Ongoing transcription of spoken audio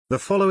The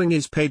following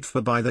is paid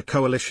for by the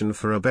Coalition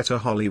for a Better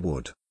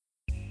Hollywood.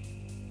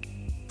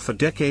 For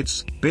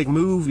decades, Big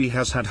Movie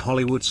has had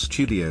Hollywood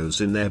studios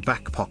in their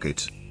back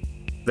pocket.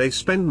 They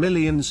spend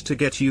millions to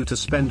get you to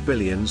spend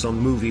billions on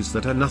movies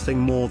that are nothing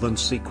more than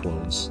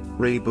sequels,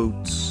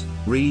 reboots,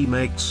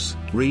 remakes,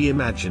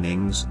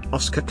 reimaginings,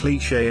 Oscar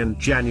cliché and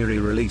January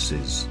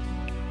releases.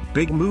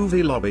 Big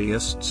movie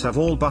lobbyists have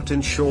all but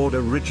ensured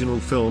original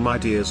film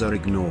ideas are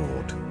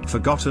ignored,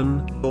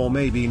 forgotten, or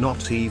maybe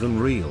not even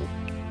real.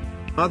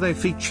 Are they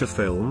feature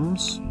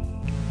films?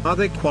 Are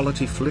they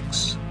quality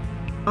flicks?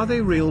 Are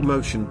they real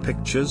motion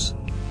pictures?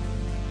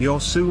 Your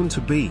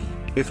soon-to-be,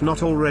 if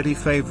not already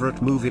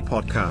favorite movie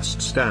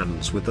podcast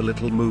stands with the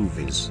little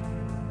movies.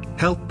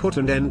 Help put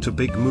an end to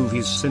Big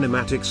Movie's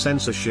cinematic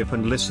censorship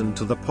and listen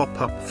to the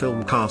Pop-Up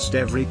Filmcast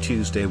every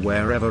Tuesday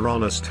wherever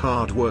honest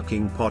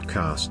hard-working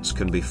podcasts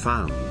can be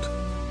found.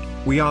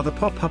 We are the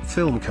Pop-Up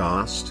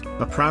Filmcast,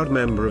 a proud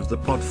member of the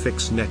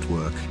Podfix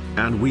network,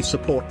 and we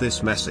support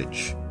this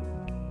message.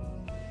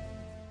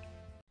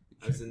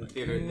 I was in the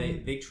theater.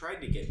 They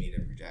tried to get me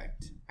to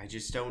project. I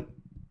just don't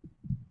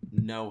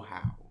know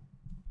how.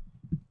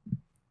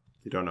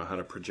 You don't know how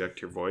to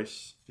project your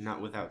voice? Not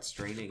without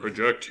straining.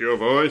 Project your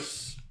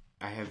voice.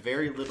 I have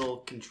very little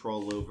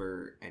control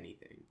over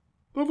anything.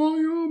 The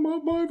volume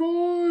of my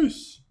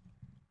voice.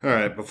 All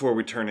right, before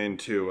we turn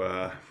into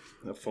a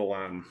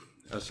full-on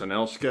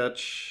SNL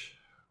sketch,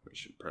 we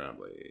should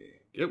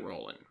probably get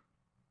rolling.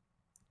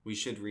 We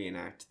should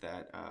reenact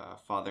that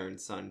father and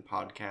son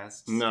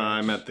podcast. No,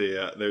 I meant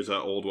there's an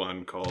old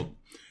one called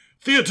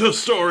Theatre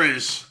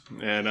Stories.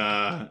 And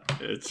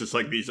it's just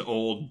like these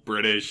old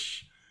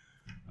British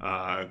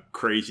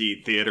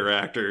crazy theater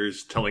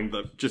actors telling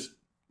the just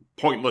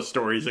pointless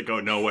stories that go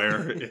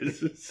nowhere. It's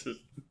just...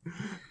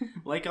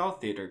 Like all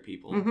theater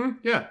people. Mm-hmm,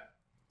 yeah.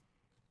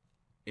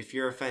 If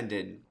you're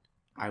offended,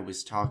 I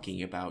was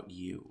talking about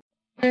you.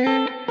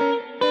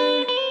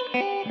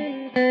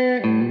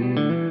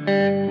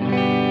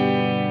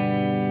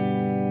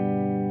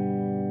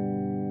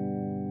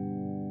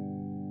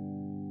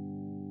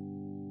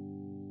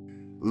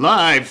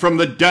 Live from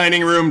the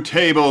dining room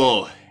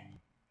table,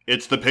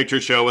 it's the Picture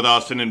Show with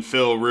Austin and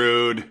Phil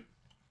Rude.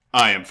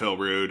 I am Phil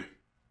Rude,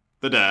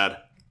 the dad.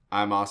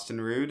 I'm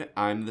Austin Rude,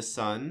 I'm the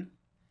son.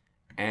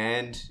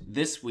 And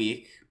this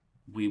week,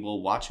 we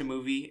will watch a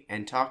movie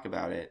and talk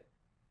about it,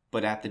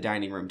 but at the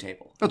dining room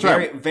table. That's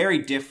right. Very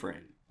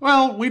different.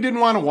 Well, we didn't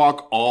want to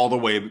walk all the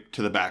way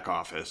to the back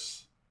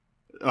office.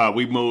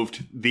 We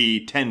moved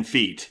the 10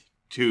 feet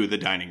to the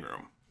dining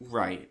room.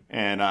 Right.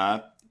 And,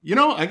 I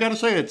gotta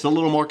say, it's a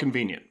little more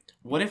convenient.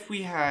 What if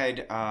we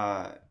had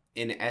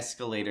an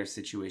escalator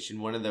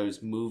situation, one of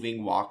those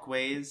moving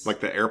walkways?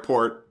 Like the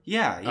airport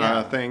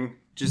thing?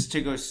 Just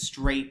to go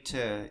straight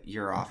to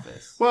your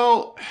office.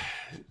 Well,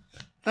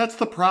 that's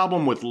the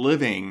problem with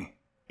living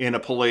in a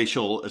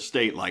palatial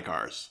estate like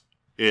ours,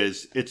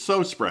 is it's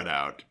so spread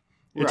out.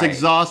 It's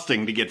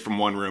exhausting to get from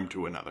one room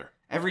to another.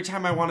 Every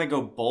time I want to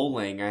go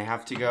bowling, I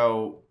have to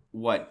go...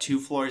 2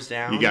 floors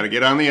down? You got to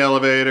get on the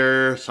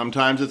elevator.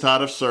 Sometimes it's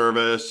out of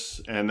service.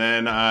 And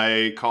then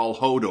I call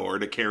Hodor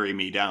to carry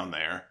me down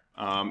there.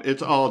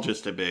 It's all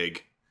just a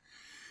big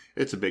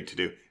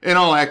to-do. In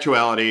all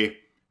actuality,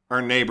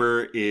 our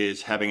neighbor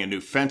is having a new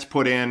fence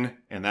put in,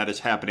 and that is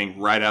happening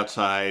right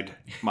outside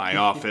my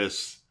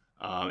office.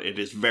 It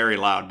is very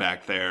loud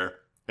back there.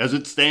 As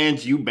it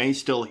stands, you may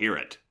still hear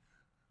it.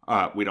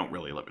 We don't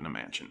really live in a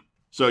mansion.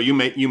 So you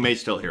may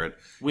still hear it.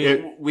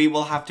 We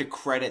will have to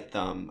credit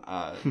them,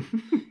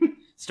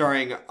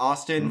 starring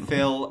Austin,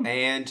 Phil,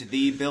 and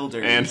the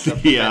builders and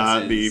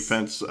the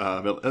fence.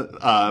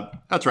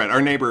 That's right.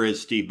 Our neighbor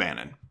is Steve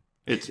Bannon.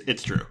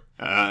 It's true.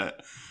 No,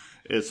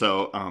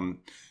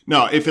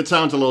 if it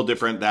sounds a little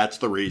different, that's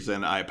the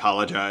reason. I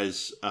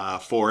apologize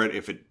for it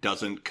if it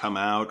doesn't come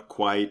out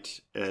quite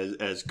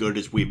as good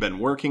as we've been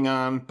working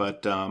on.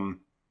 But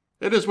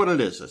it is what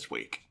it is this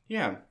week.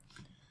 Yeah.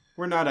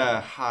 We're not a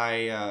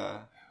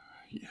high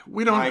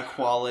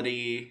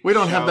quality. We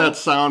don't show. have that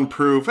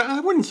soundproof.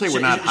 I wouldn't say we're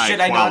not high quality.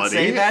 Should I not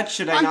say that?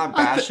 Should I not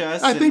bash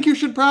us? I think you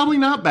should probably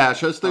not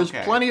bash us. There's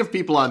plenty of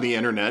people on the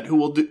internet who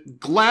will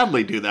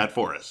gladly do that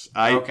for us.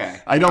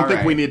 I don't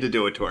think we need to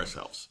do it to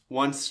ourselves.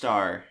 1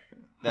 star.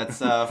 That's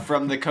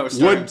from the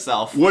co-star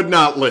himself. Would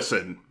not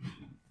listen.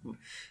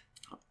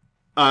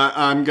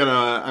 I'm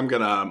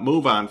gonna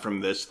move on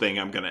from this thing.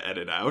 I'm gonna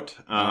edit out.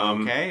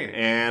 Okay.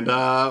 And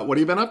what have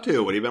you been up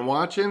to? What have you been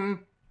watching?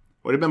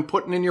 What have you been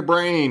putting in your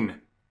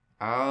brain?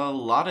 A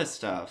lot of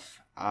stuff.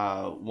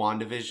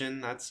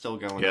 WandaVision, that's still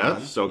going on. Yeah,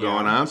 still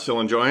going on. Still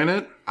enjoying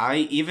it.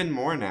 Even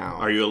more now.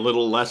 Are you a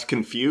little less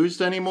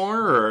confused anymore,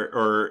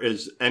 or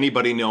is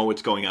anybody know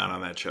what's going on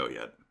that show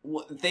yet?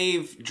 Well,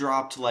 they've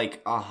dropped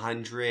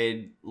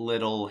 100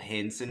 little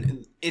hints,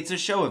 and it's a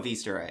show of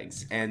Easter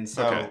eggs, and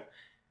so. Okay.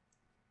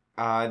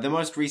 The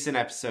most recent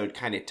episode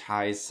kind of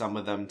ties some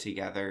of them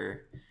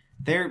together.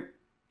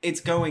 It's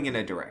going in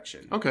a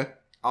direction. Okay.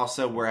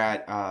 Also, we're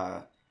at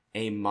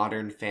a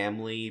Modern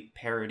Family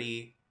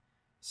parody.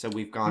 So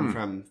we've gone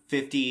from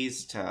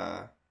 50s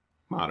to...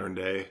 modern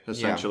day,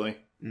 essentially.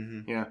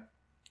 Mm-hmm. Yeah.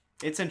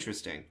 It's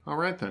interesting. All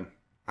right, then.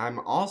 I'm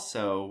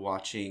also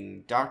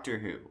watching Doctor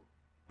Who,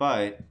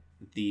 but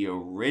the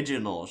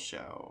original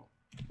show.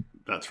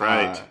 That's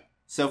right.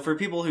 So for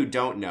people who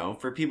don't know,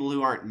 for people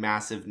who aren't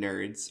massive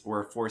nerds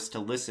or forced to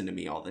listen to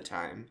me all the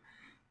time,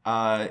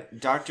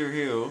 Doctor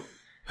Who...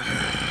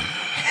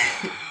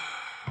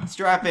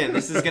 Strap in.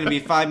 This is going to be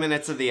 5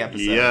 minutes of the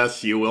episode.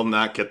 Yes, you will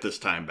not get this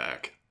time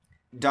back.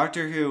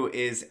 Doctor Who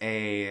is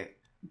a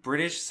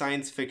British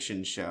science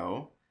fiction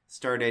show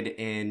started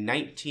in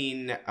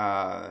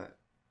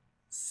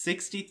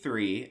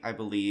 1963, I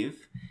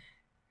believe,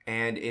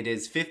 and it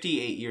is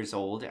 58 years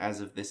old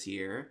as of this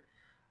year.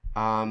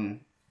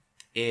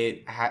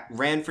 It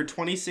ran for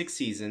 26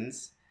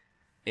 seasons.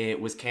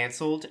 It was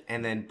canceled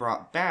and then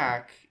brought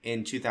back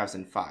in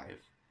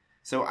 2005.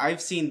 So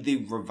I've seen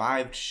the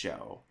revived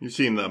show. You've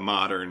seen the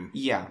modern,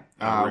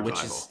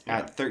 which is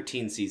at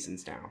 13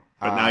 seasons now.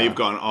 But now you've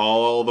gone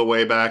all the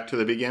way back to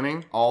the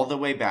beginning? All the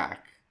way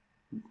back.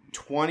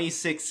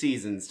 26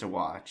 seasons to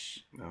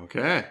watch.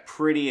 Okay.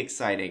 Pretty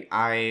exciting.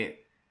 I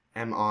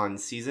am on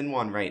season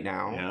 1 right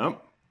now.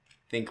 Yep.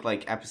 Think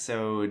like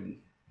episode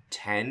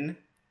 10.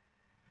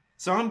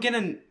 So I'm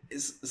getting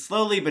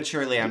slowly but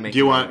surely. I'm making. Do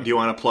you want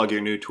to plug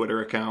your new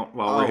Twitter account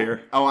while we're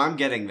here? Oh, I'm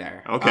getting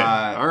there. Okay,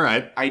 all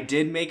right. I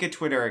did make a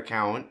Twitter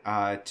account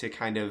to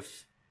kind of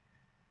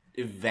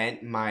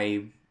vent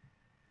my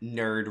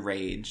nerd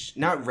rage.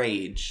 Not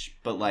rage,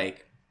 but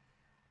like,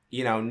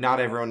 not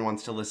everyone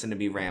wants to listen to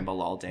me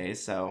ramble all day.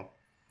 So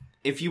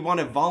if you want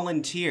to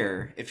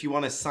volunteer, if you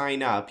want to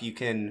sign up, you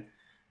can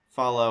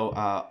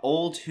follow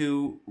Old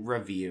Who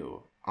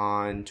Review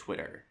on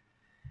Twitter.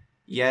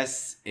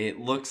 Yes, it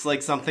looks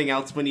like something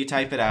else when you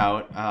type it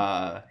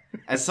out.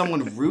 As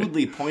someone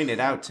rudely pointed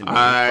out to me.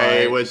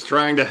 I was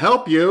trying to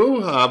help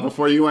you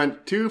before you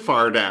went too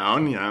far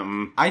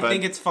down. I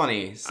think it's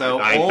funny.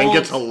 So I think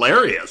it's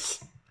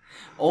hilarious.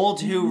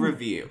 Old Who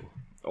Review.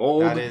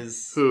 Old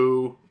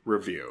Who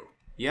Review.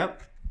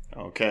 Yep.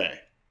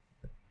 Okay.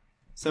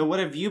 So what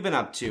have you been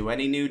up to?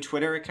 Any new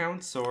Twitter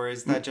accounts, or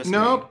is that just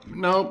Nope.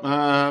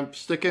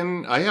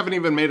 Sticking. I haven't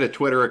even made a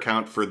Twitter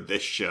account for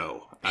this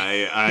show.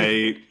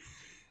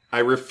 I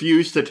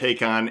refuse to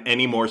take on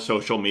any more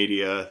social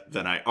media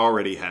than I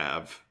already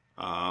have.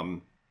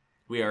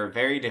 We are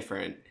very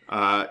different.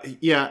 I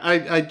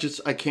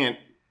can't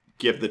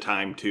give the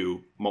time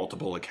to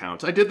multiple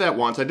accounts. I did that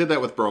once. I did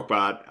that with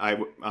Brokebot.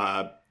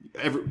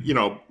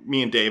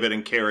 Me and David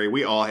and Carrie,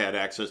 we all had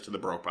access to the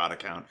Brokebot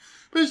account.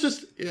 But it's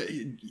just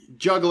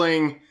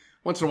juggling.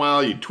 Once in a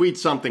while, you tweet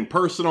something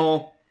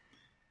personal,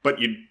 but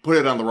you put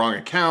it on the wrong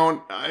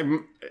account.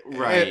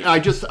 Right. I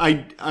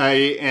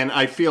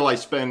feel I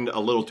spend a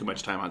little too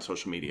much time on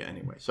social media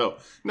anyway. So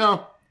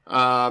no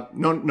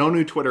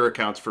new Twitter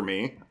accounts for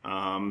me.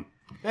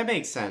 That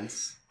makes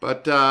sense.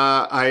 But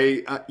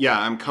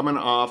I'm coming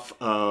off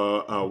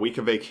a week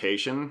of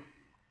vacation.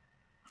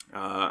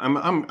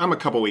 I'm a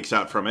couple weeks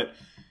out from it,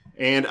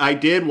 and I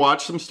did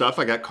watch some stuff.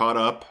 I got caught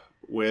up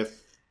with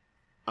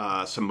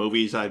some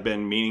movies I'd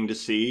been meaning to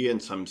see,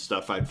 and some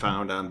stuff I'd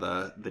found on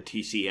the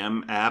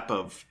TCM app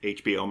of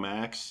HBO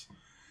Max.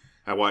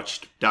 I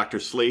watched Dr.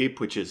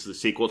 Sleep, which is the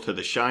sequel to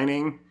The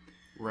Shining.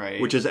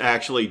 Right. Which is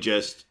actually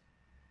just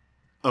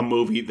a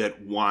movie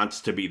that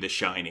wants to be The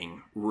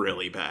Shining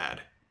really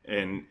bad.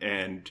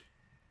 And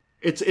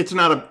it's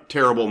not a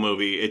terrible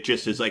movie. It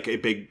just is like a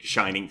big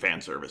Shining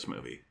fan service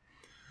movie.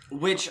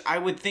 Which I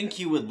would think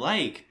you would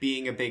like,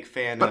 being a big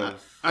fan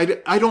of...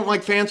 I don't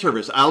like fan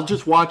service. I'll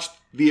just watch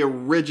the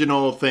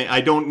original thing.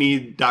 I don't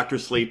need Dr.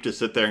 Sleep to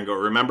sit there and go,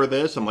 remember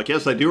this? I'm like,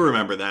 yes, I do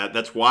remember that.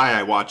 That's why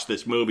I watched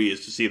this movie,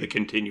 is to see the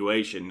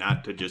continuation,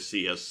 not to just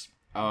see us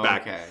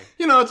back. Okay.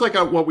 It's like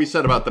what we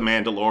said about The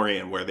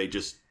Mandalorian, where they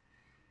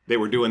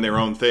were doing their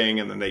own thing,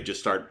 and then they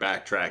just start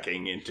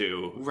backtracking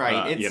into...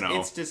 Right,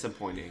 it's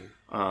disappointing.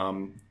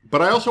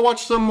 But I also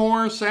watched some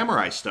more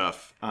samurai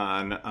stuff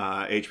on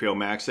HBO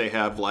Max. They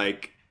have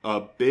like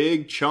a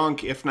big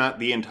chunk, if not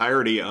the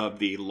entirety, of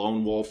the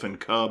Lone Wolf and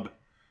Cub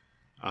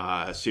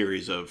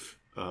series of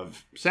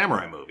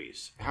samurai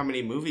movies. How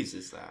many movies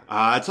is that?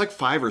 It's like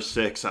 5 or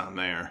 6 on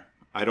there.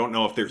 I don't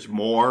know if there's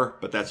more,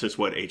 but that's just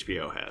what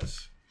HBO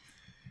has.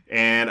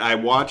 And I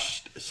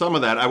watched some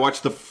of that. I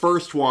watched the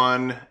first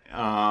one.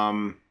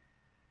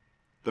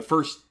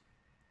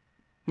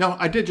 No,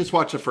 I did just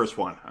watch the first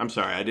one. I'm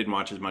sorry, I didn't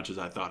watch as much as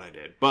I thought I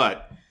did.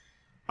 But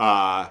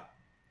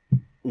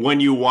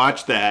when you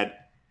watch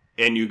that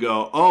and you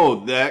go,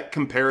 oh, that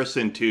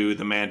comparison to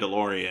The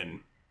Mandalorian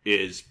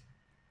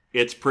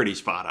it's pretty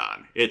spot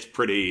on. It's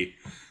pretty,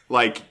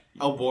 like...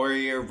 A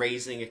warrior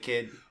raising a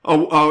kid?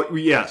 Oh,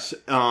 yes.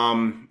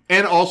 And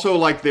also,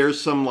 like,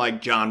 there's some,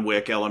 like, John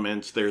Wick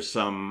elements. There's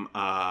some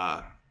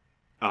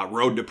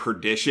Road to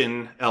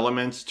Perdition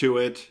elements to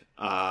it.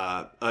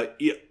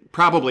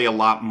 Probably a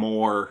lot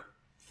more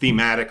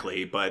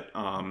thematically, but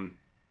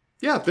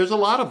there's a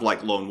lot of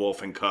like Lone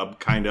Wolf and Cub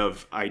kind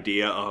of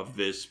idea of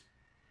this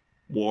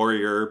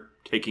warrior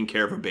taking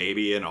care of a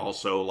baby and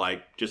also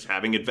like just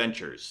having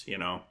adventures,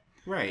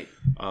 Right.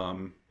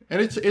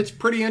 And it's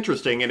pretty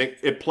interesting, and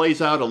it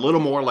plays out a little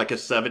more like a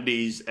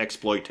 70s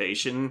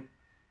exploitation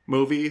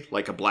movie,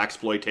 like a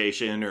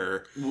blaxploitation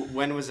or...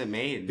 When was it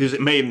made? Is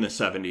it made in the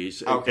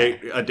 70s? Okay.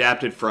 It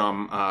adapted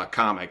from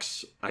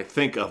comics, I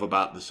think, of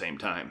about the same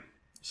time.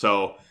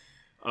 So,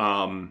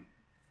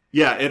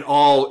 yeah, it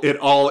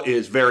all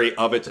is very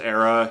of its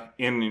era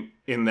in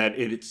that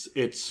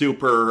it's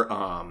super...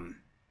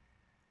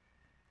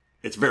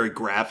 it's very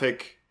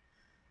graphic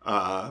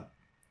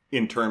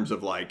in terms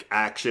of, like,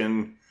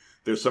 action.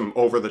 There's some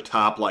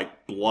over-the-top,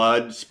 like,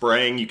 blood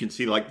spraying. You can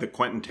see, like, the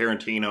Quentin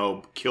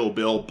Tarantino Kill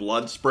Bill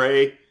blood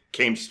spray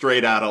came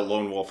straight out of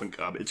Lone Wolf and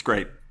Cub. It's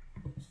great.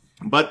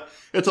 But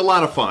it's a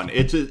lot of fun.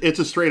 It's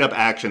a straight-up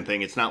action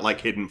thing. It's not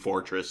like Hidden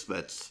Fortress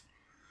that's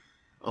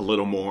a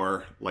little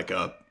more like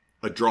a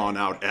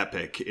drawn-out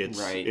epic.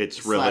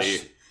 It's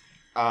really...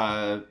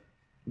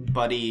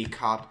 buddy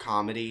cop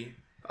comedy.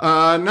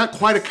 Not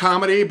quite a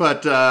comedy,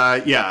 but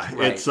yeah.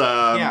 Right. It's...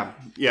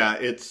 yeah,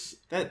 it's...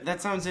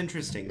 That sounds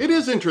interesting. It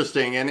is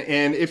interesting,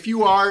 and if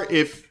you are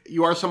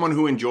someone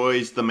who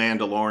enjoys The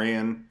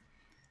Mandalorian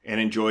and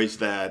enjoys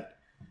that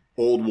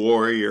old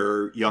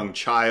warrior, young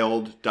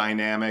child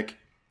dynamic,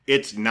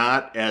 it's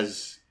not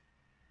as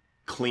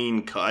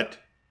clean cut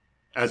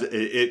as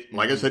it.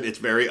 Like I said, it's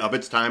very of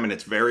its time and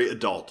it's very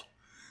adult.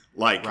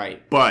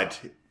 Right. But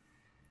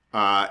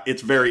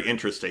it's very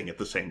interesting at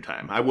the same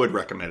time. I would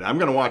recommend it. I'm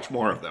going to watch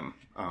more of them.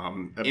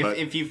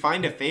 If you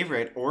find a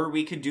favorite, or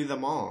we could do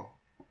them all.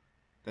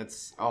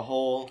 That's a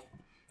whole...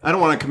 I don't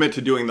want to commit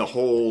to doing the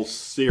whole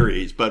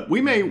series, but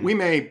we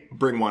may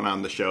bring one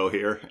on the show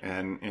here.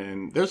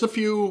 And there's a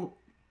few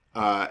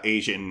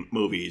Asian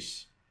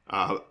movies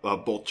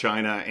of both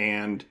China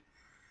and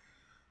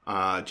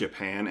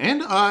Japan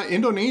and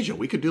Indonesia.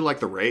 We could do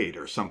like The Raid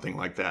or something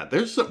like that.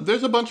 There's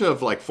a bunch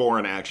of like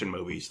foreign action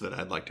movies that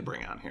I'd like to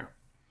bring on here.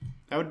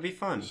 That would be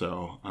fun.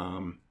 So,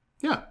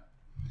 yeah.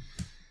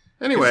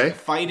 Anyway,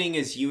 fighting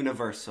is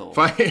universal.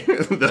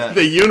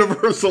 The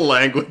universal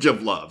language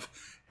of love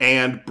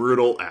and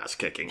brutal ass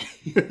kicking.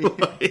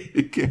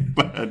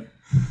 But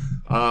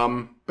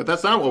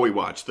that's not what we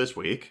watched this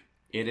week.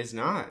 It is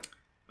not.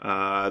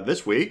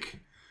 This week,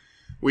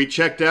 we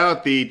checked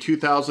out the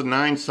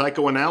 2009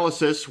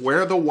 psychoanalysis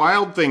Where the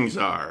Wild Things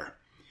Are.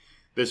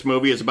 This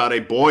movie is about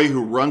a boy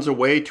who runs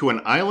away to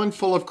an island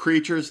full of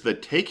creatures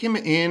that take him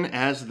in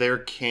as their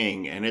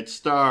king, and it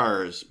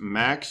stars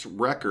Max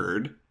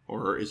Record.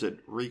 Or is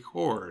it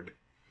Record?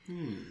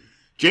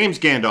 James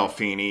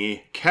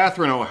Gandolfini,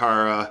 Catherine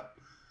O'Hara,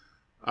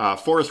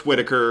 Forrest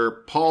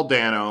Whitaker, Paul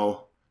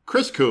Dano,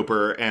 Chris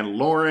Cooper, and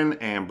Lauren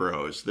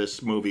Ambrose.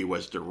 This movie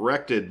was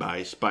directed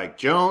by Spike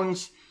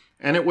Jonze,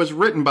 and it was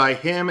written by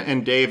him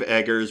and Dave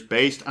Eggers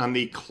based on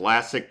the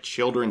classic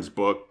children's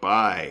book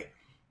by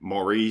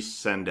Maurice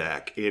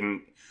Sendak.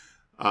 In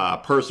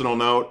personal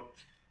note,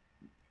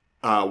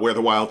 Where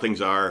the Wild Things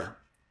Are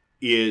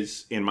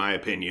is, in my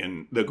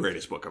opinion, the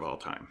greatest book of all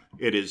time.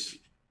 It is,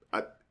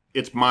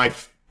 it's my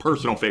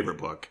personal favorite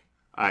book.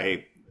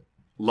 I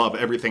love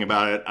everything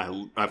about it.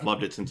 I've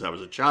loved it since I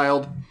was a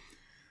child.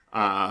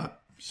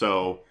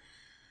 So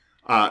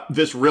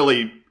this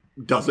really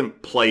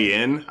doesn't play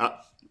in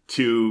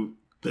to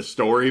the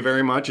story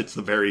very much. It's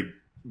the very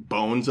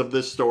bones of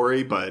this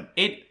story, but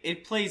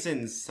it plays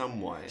in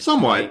somewhat.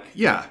 Somewhat, like,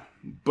 yeah.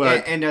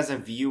 But and as a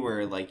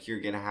viewer, like, you're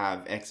gonna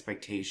have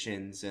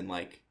expectations and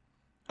like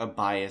a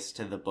bias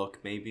to the book,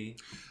 maybe.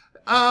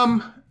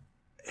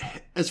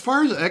 As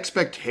far as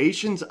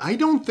expectations, I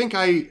don't think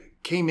I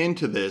came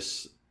into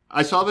this.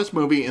 I saw this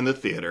movie in the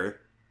theater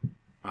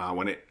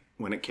when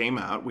it came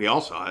out. We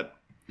all saw it,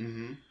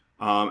 and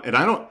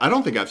I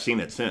don't think I've seen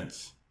it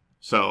since.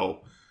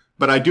 So,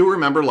 but I do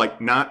remember like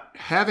not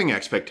having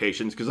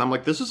expectations because I'm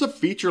like, this is a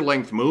feature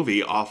length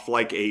movie off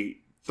like a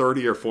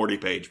 30 or 40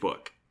 page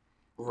book,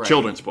 right.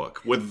 Children's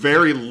book with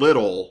very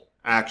little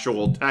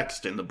actual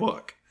text in the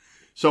book.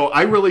 So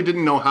I really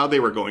didn't know how they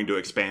were going to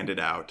expand it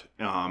out.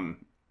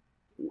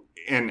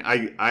 And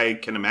I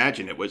can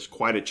imagine it was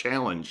quite a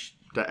challenge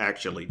to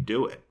actually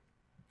do it.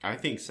 I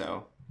think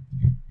so.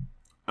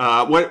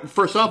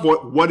 First off,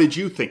 what did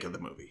you think of the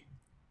movie?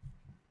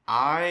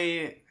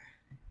 I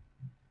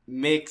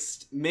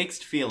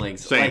mixed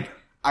feelings. Same. Like,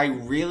 I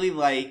really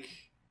like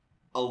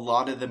a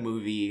lot of the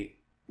movie,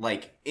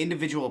 like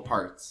individual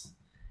parts,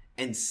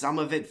 and some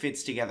of it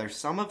fits together,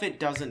 some of it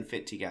doesn't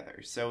fit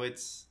together. So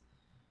it's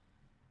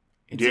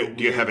do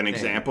you have an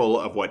example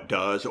of what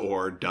does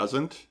or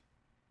doesn't?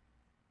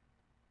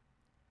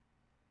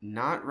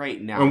 Not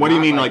right now. And what do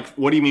you mean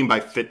what do you mean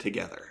by fit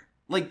together?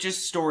 Like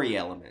just story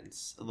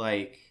elements.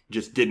 Like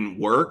just didn't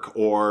work,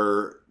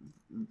 or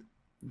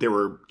there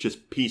were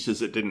just pieces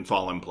that didn't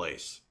fall in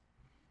place?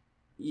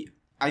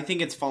 I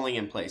think it's falling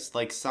in place.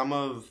 Like some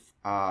of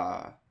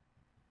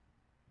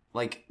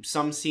like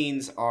some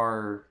scenes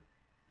are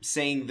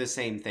saying the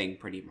same thing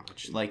pretty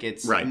much. Like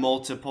it's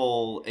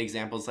multiple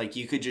examples. Like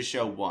you could just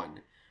show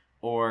one,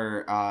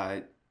 or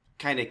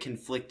kind of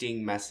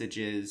conflicting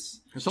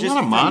messages. There's a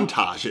lot of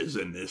montages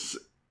in this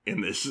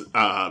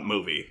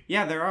movie.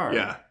 Yeah, there are.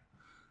 Yeah.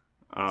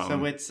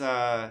 So it's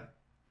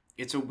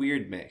It's a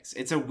weird mix.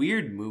 It's a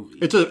weird movie.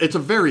 It's a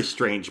very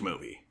strange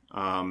movie.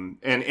 And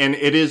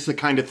it is the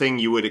kind of thing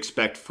you would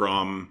expect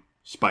from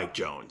Spike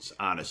Jonze,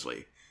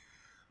 honestly.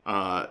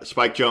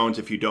 Spike Jonze,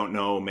 if you don't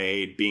know,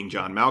 made Being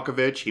John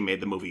Malkovich. He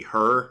made the movie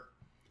Her.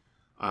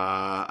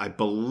 I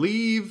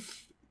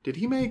believe, did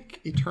he make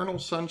Eternal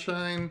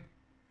Sunshine?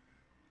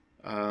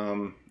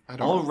 I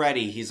don't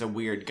Already, know. He's a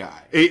weird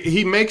guy.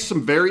 He makes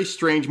some very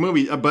strange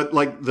movies, but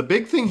like the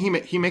big thing,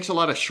 he makes a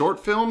lot of short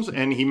films,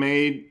 and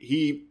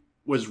he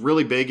was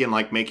really big in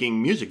like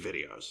making music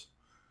videos.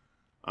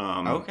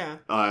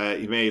 Okay.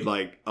 He made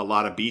like a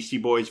lot of Beastie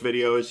Boys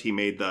videos. He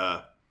made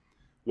the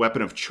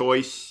Weapon of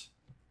Choice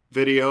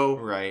video.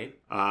 Right.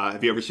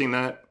 Have you ever seen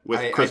that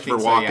with Christopher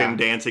so, Walken yeah.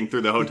 dancing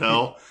through the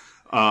hotel?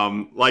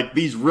 Like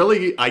these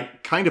really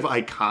kind of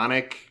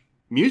iconic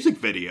music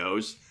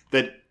videos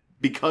that,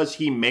 because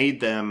he made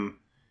them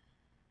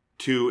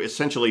to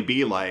essentially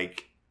be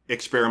like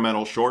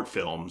experimental short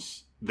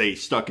films, they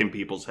stuck in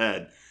people's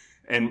head.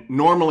 And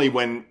normally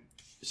when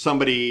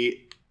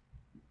somebody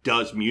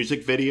does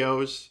music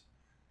videos,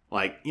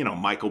 like, you know,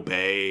 Michael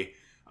Bay,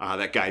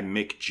 that guy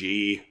Mick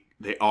G,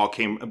 they all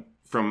came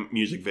from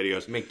music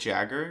videos. Mick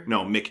Jagger?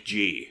 No, Mick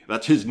G.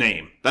 That's his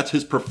name. That's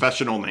his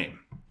professional name,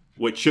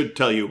 which should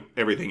tell you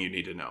everything you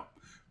need to know.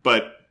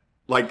 But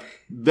like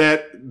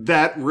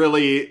that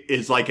really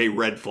is like a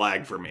red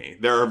flag for me.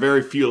 There are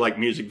very few like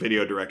music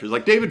video directors.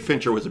 Like David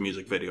Fincher was a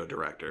music video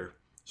director.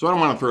 So I don't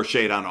want to throw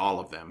shade on all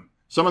of them.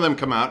 Some of them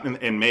come out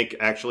and make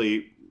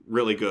actually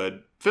really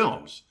good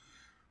films.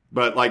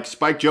 But like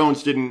Spike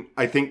Jonze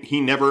I think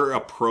he never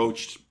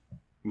approached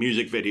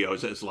music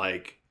videos as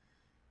like,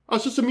 oh,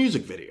 it's just a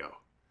music video.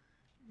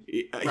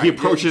 Right. He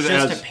approached it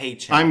as,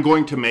 I'm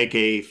going to make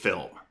a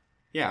film.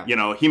 Yeah. You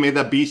know, he made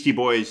that Beastie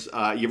Boys,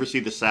 you ever see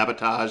the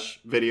Sabotage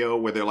video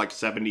where they're like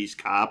 70s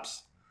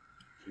cops?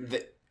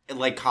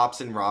 Like cops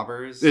and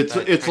robbers?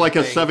 It's like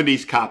a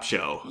 70s cop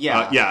show.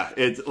 Yeah. Yeah,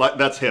 it's like,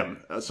 that's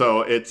him.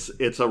 So it's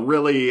a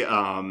really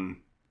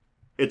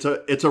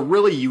it's a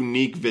really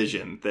unique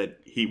vision that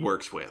he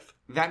works with.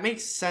 That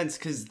makes sense,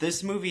 because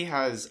this movie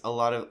has a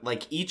lot of,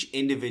 like, each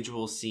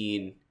individual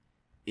scene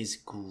is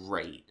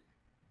great.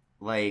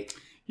 Like,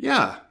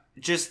 yeah,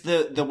 just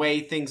the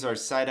way things are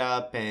set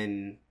up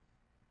and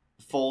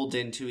fold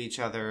into each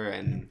other,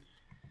 and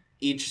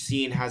each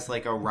scene has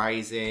like a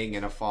rising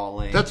and a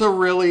falling. That's a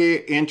really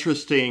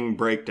interesting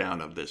breakdown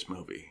of this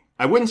movie.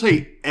 I wouldn't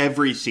say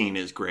every scene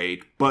is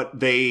great, but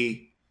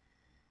the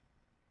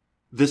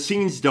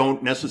scenes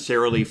don't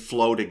necessarily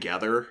flow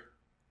together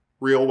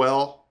real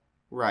well.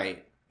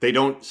 Right. They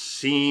don't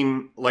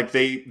seem like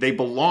they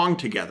belong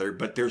together,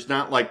 but there's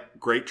not like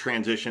great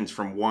transitions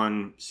from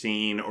one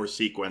scene or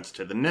sequence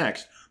to the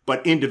next.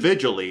 But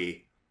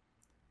individually,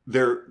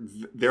 they're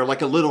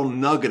like a little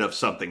nugget of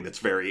something that's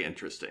very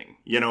interesting.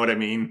 You know what I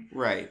mean?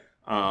 Right.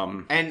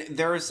 And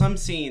there are some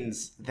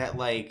scenes that,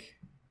 like,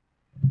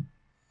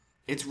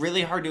 it's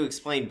really hard to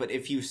explain, but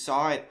if you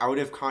saw it out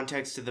of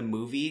context to the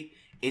movie,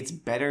 it's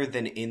better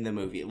than in the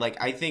movie.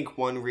 Like, I think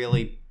one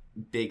really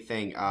big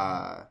thing,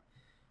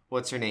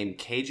 what's her name?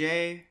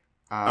 KJ?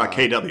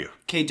 KW.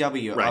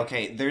 KW. Right.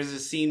 Okay. There's a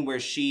scene where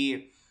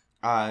she's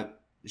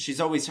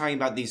always talking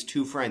about these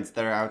two friends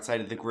that are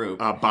outside of the group.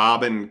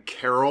 Bob and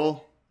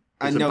Carol?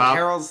 No, Bob?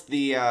 Carol's the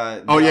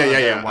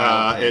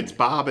yeah. It's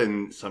Bob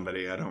and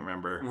somebody, I don't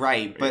remember.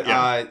 Right, but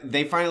yeah.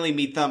 They finally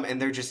meet them, and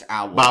they're just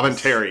owls. Bob and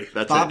Terry.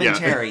 That's Bob it. and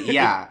Terry,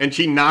 yeah. And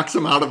she knocks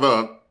them out of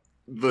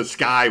the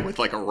sky with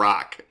like a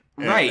rock.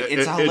 Right,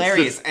 it's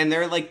hilarious. Just... And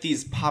they're like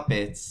these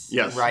puppets,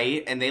 yes.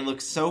 Right? And they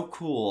look so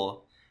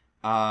cool.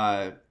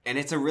 And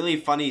it's a really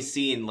funny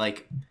scene,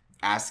 like,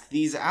 ask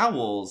these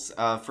owls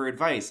for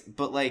advice.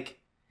 But, like,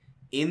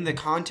 in the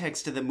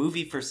context of the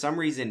movie, for some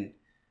reason,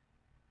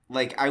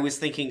 like, I was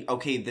thinking,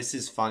 okay, this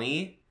is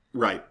funny.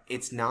 Right.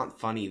 It's not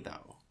funny,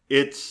 though.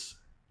 It's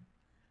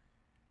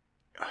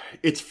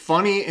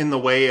funny in the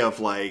way of,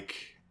 like,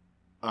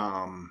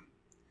 you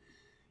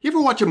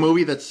ever watch a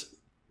movie that's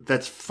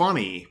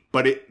funny,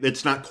 but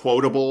it's not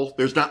quotable?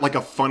 There's not, like,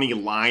 a funny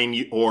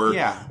line, or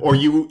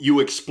you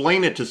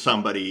explain it to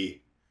somebody,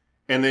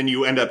 and then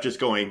you end up just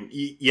going,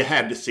 you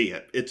had to see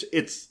it.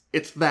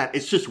 It's that.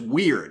 It's just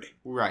weird.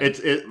 Right.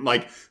 It's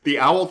like, the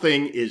owl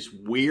thing is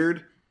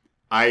weird.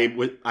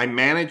 I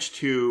managed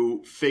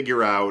to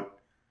figure out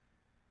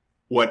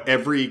what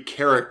every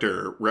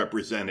character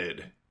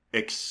represented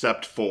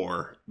except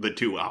for the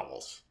two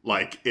owls.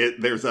 Like,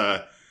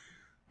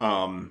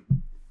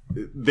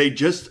 they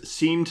just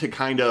seem to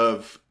kind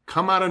of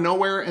come out of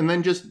nowhere and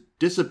then just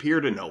disappear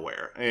to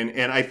nowhere.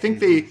 And I think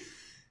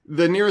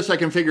the nearest I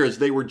can figure is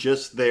they were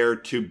just there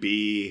to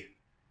be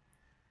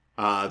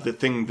the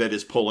thing that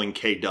is pulling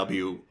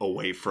KW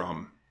away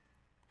from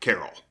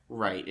Carol.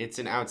 Right, it's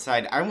an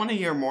outside. I want to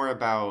hear more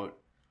about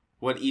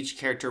what each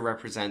character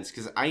represents,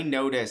 because I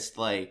noticed,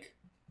 like,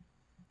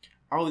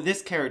 oh,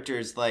 this character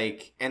is,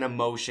 like, an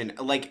emotion.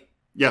 Like,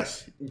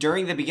 yes.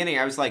 During the beginning,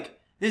 I was like,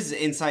 this is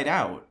Inside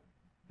Out.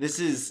 This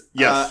is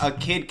Yes. a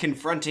kid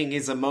confronting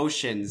his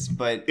emotions,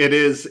 but It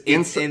is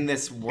it's in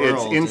this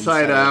world. It's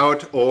Inside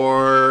Out,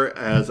 or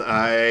as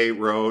I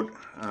wrote.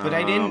 But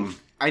I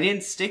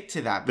didn't stick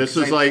to that. This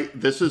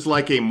is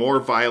like a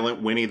more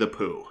violent Winnie the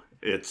Pooh.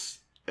 It's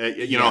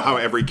you know how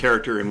every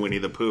character in Winnie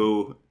the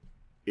Pooh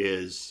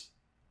is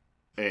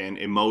an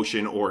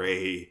emotion or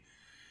a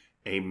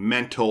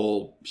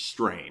mental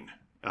strain.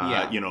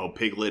 You know,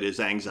 Piglet is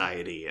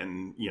anxiety,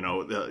 and you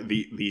know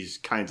these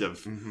kinds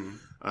of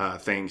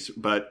things.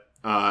 But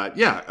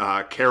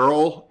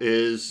Carol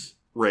is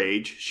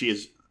rage.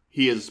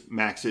 He is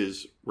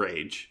Max's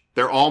rage.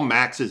 They're all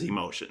Max's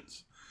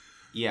emotions.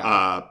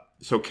 Yeah.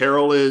 So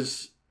Carol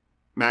is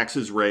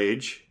Max's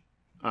rage.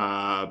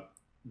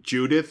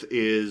 Judith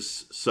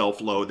is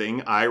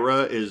self-loathing.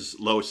 Ira is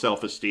low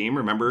self-esteem.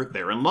 Remember,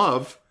 they're in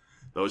love.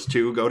 Those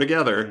two go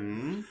together.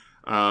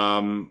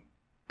 Mm-hmm.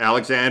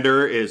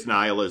 Alexander is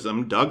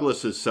nihilism.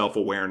 Douglas is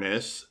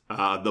self-awareness.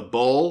 The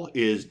Bull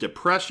is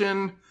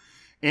depression.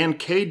 And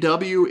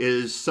KW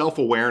is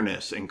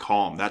self-awareness and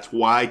calm. That's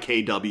why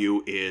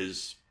KW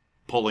is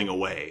pulling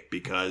away,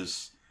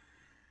 because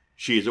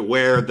she is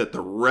aware that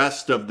the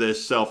rest of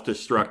this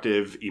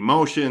self-destructive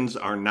emotions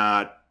are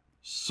not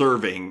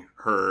serving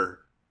her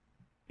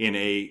in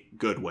a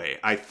good way.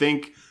 I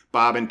think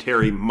Bob and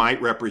Terry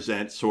might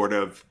represent sort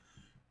of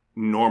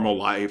normal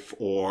life,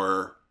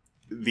 or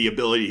the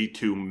ability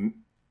to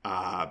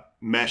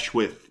mesh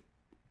with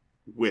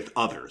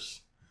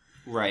others.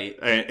 Right.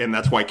 And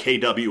that's why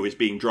KW is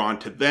being drawn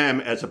to them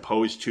as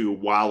opposed to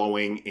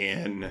wallowing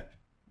in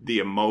the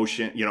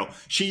emotion. You know,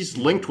 she's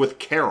linked with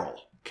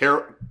Carol.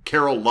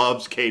 Carol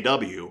loves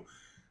KW,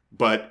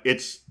 but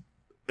it's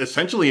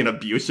essentially an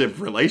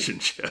abusive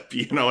relationship.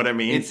 You know what I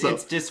mean? It's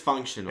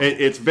dysfunctional.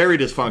 It's very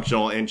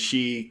dysfunctional, and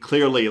she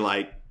clearly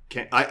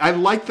I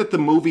like that the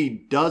movie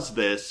does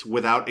this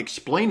without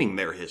explaining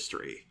their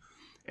history.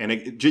 And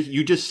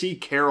you just see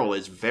Carol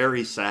is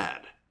very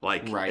sad.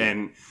 Right.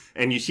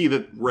 And you see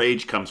that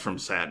rage comes from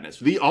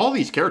sadness. All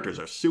these characters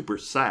are super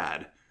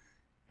sad.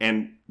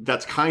 And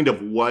that's kind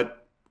of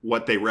what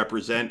they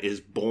represent is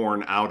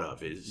born out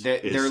of is they're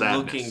sadness.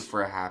 looking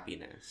for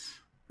happiness.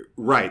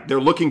 Right.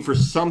 They're looking for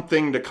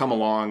something to come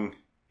along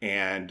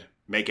and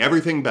make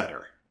everything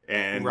better.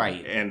 And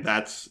right. And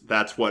that's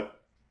what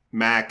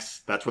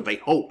they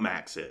hope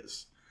Max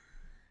is.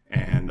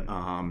 And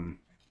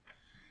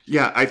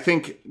I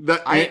think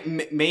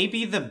that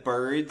maybe the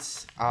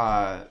birds,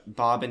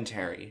 Bob and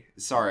Terry.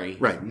 Sorry,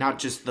 right? Not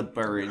just the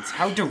birds.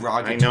 How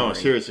derogatory! I know,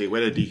 seriously,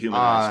 way to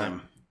dehumanize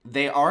them.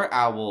 They are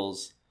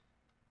owls,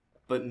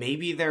 but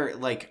maybe they're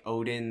like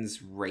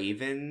Odin's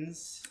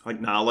ravens, like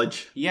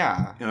knowledge.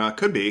 Yeah,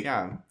 could be.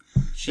 Yeah,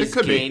 she's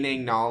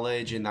gaining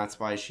knowledge, and that's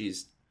why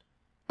she's.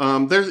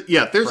 There's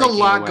a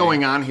lot away.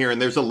 going on here,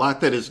 and there's a lot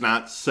that is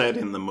not said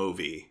in the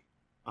movie.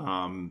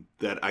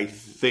 That I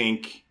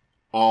think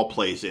all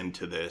plays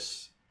into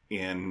this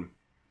in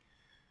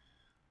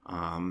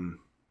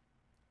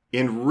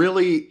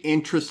really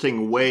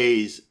interesting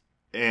ways.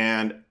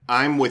 And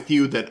I'm with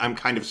you that I'm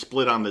kind of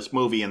split on this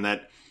movie, and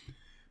that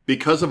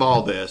because of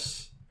all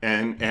this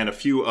and a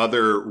few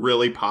other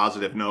really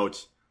positive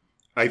notes,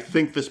 I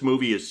think this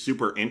movie is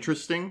super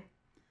interesting,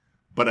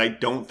 but I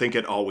don't think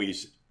it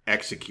always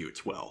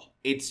executes well.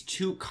 It's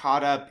too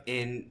caught up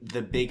in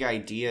the big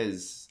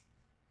ideas,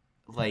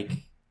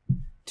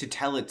 to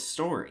tell its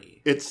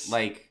story. It's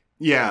like,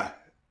 yeah,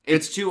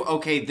 it's too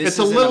okay. This it's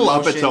is a little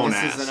an emotion, up its own this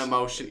ass. is an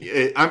emotion.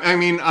 I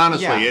mean,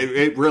 honestly, Yeah.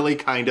 it really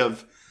kind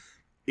of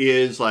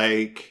is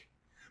like,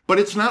 but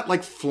it's not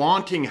like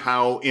flaunting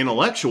how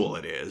intellectual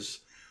it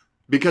is,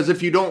 because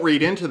if you don't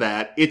read into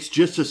that, it's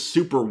just a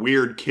super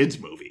weird kids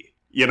movie.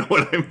 You know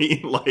what I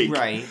mean?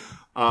 Right.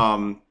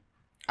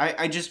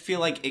 I just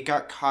feel like it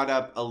got caught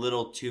up a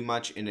little too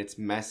much in its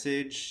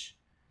message,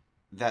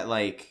 that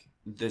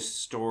the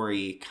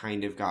story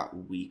kind of got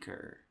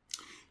weaker.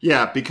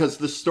 Yeah, because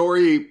the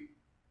story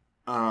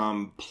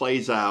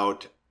plays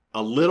out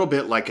a little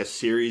bit like a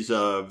series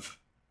of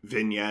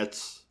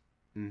vignettes.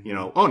 Mm-hmm. You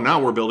know, oh,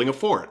 now we're building a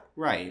fort.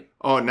 Right.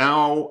 Oh,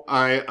 now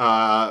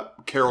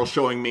Carol's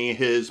showing me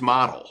his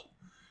model.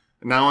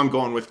 Now I'm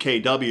going with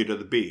KW to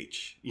the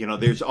beach. You know,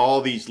 there's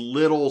all these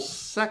little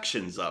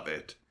sections of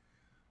it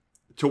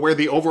to where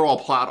the overall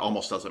plot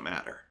almost doesn't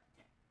matter.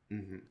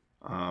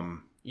 Mm-hmm.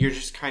 You're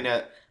just kind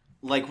of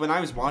when I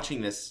was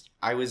watching this,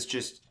 I was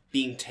just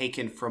being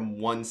taken from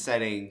one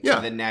setting to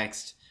the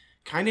next,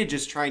 kind of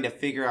just trying to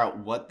figure out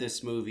what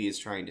this movie is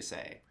trying to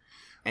say.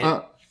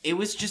 And it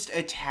was just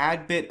a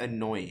tad bit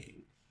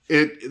annoying.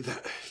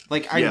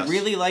 I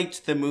really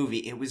liked the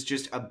movie. It was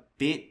just a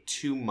bit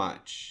too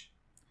much.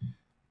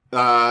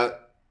 The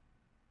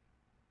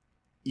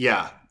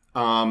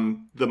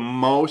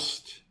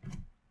most...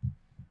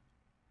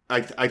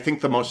 I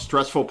think the most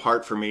stressful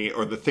part for me,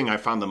 or the thing I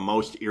found the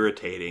most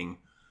irritating,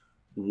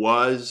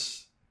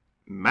 was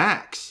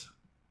Max.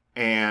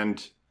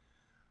 And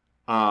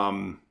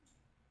I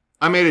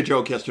made a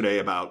joke yesterday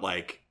about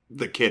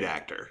the kid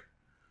actor,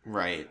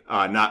 right?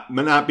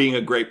 Not being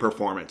a great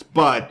performance,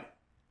 but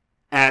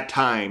at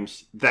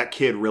times that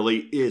kid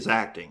really is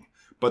acting.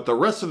 But the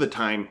rest of the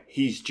time,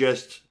 he's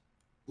just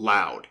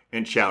loud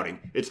and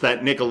shouting. It's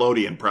that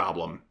Nickelodeon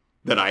problem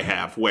that I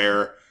have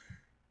where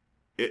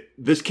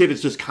this kid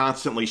is just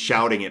constantly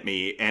shouting at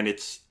me and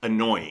it's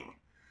annoying.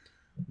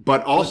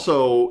 But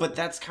also... But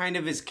that's kind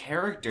of his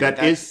character.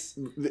 That's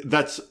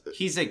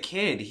he's a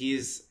kid.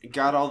 He's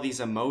got all these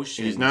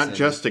emotions. He's not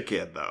just a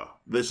kid, though.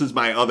 This is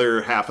my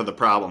other half of the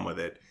problem with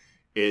it,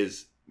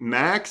 is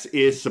Max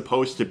is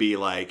supposed to be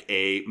like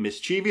a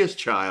mischievous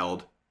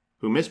child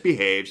who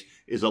misbehaves,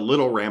 is a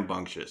little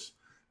rambunctious.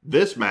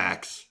 This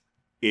Max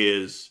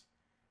is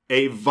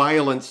a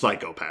violent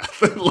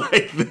psychopath.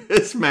 Like,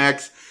 this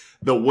Max,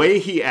 the way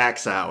he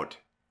acts out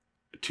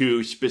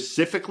to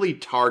specifically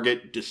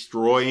target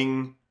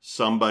destroying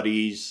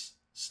somebody's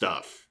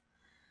stuff,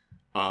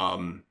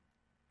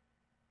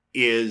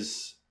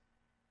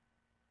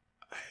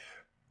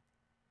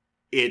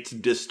 it's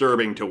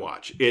disturbing to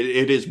watch.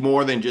 It is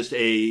more than just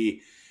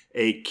a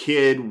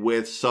kid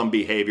with some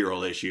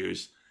behavioral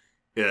issues.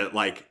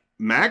 Like,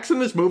 Max in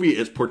this movie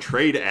is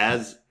portrayed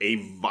as a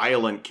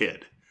violent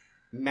kid.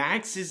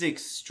 Max is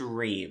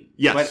extreme.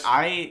 Yes.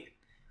 But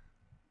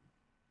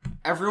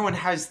everyone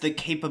has the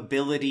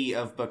capability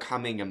of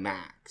becoming a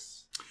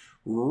Max.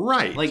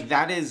 Right. Like,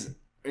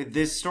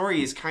 this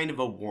story is kind of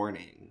a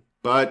warning.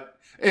 But,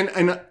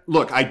 and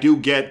look, I do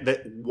get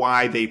that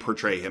why they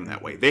portray him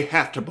that way. They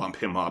have to bump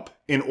him up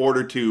in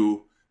order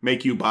to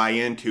make you buy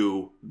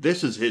into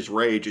this is his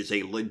rage is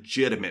a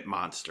legitimate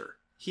monster.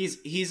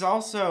 He's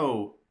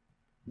also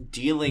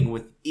dealing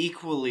with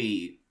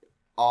equally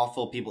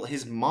awful people.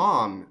 His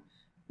mom,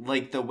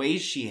 like, the way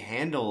she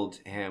handled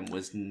him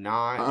was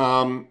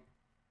not...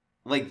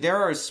 like, there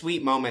are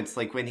sweet moments,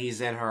 like when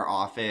he's in her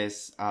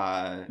office.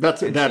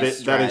 That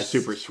is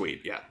super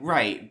sweet, yeah.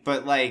 Right,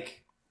 but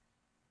like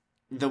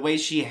the way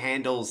she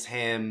handles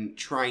him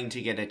trying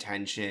to get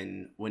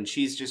attention when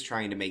she's just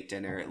trying to make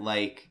dinner,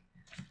 like.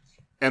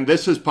 And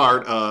this is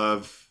part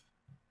of,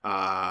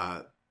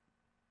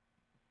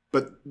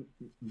 but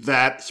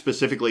that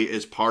specifically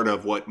is part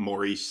of what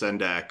Maurice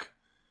Sendak,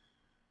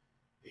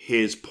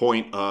 his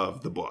point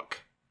of the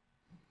book.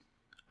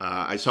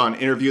 I saw an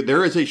interview.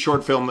 There is a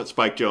short film that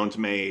Spike Jonze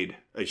made,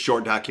 a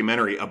short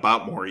documentary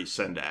about Maurice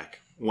Sendak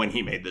when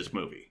he made this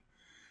movie.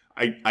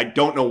 I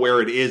don't know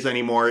where it is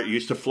anymore. It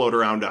used to float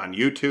around on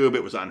YouTube.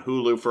 It was on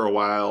Hulu for a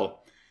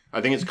while.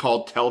 I think it's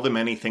called Tell Them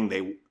Anything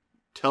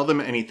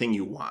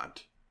You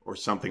Want, or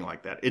something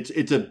like that.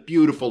 It's a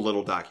beautiful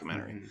little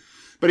documentary. Mm-hmm.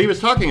 But he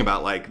was talking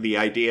about, like, the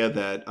idea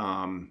that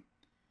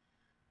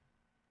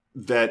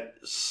that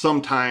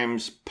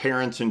sometimes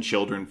parents and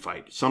children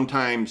fight.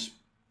 Sometimes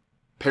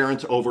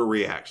parents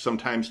overreact.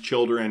 Sometimes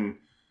children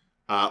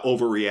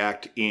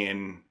overreact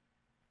in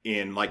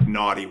like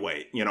naughty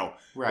way,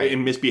 right,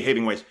 in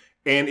misbehaving ways.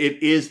 And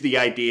it is the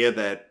idea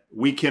that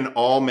we can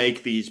all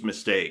make these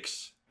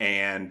mistakes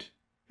and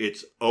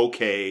it's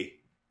okay.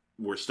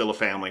 We're still a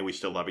family. We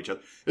still love each other.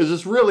 There's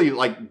this really,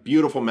 like,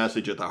 beautiful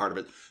message at the heart of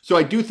it. So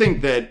I do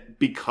think that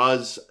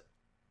because,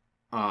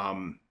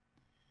 I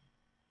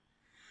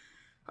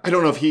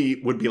don't know if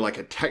he would be like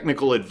a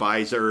technical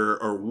advisor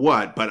or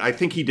what, but I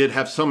think he did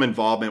have some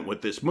involvement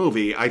with this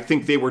movie. I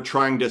think they were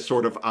trying to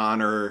sort of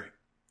honor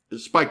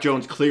Spike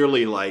Jonze,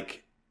 clearly,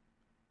 like,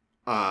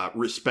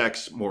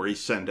 respects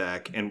Maurice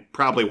Sendak and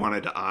probably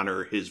wanted to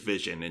honor his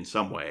vision in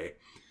some way.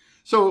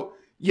 So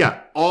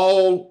yeah,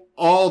 all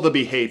the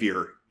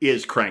behavior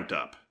is cranked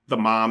up. The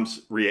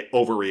mom's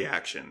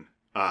overreaction,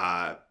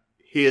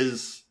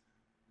 his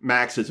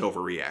Max's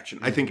overreaction.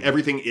 I think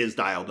everything is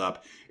dialed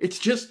up. It's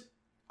just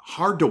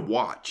hard to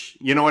watch.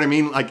 You know what I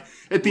mean? Like,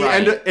 at the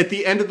end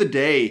of the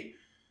day,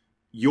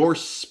 you're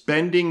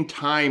spending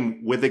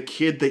time with a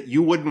kid that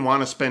you wouldn't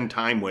want to spend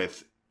time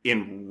with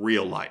in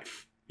real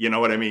life. You know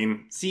what I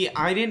mean? See,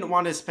 I didn't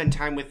want to spend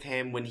time with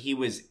him when he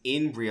was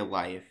in real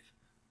life,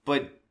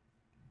 but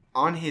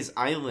on his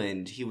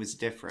island, he was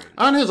different.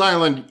 On his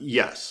island,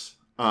 yes.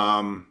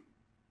 And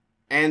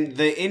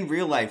the in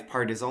real life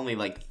part is only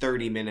like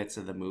 30 minutes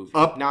of the movie.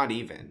 Not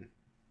even.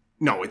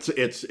 No,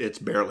 it's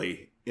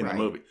barely in the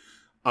movie.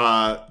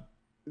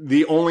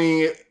 The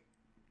only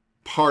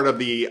part of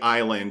the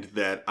island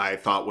that I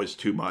thought was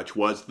too much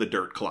was the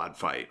dirt clod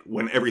fight,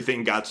 when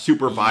everything got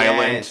super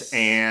violent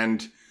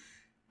and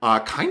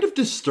kind of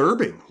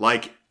disturbing.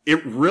 Like,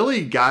 it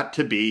really got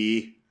to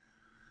be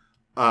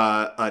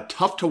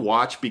tough to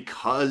watch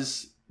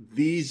because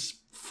these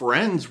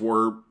friends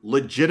were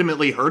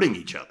legitimately hurting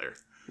each other.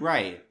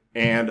 Right.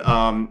 And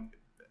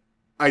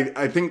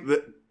I think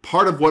that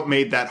part of what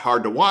made that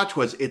hard to watch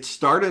was it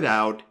started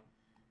out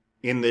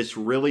in this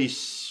really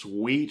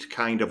sweet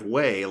kind of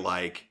way,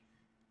 like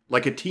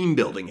a team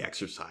building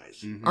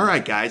exercise. Mm-hmm. All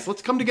right, guys,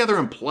 let's come together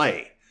and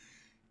play.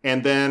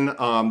 And then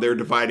they're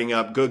dividing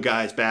up good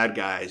guys, bad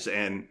guys,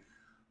 and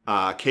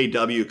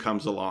KW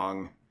comes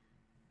along,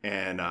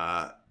 and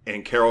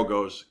Carol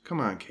goes, "Come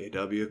on,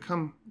 KW,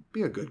 come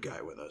be a good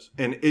guy with us."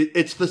 And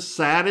it's the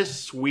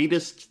saddest,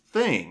 sweetest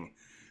thing,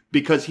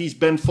 because he's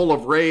been full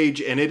of rage,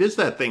 and it is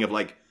that thing of,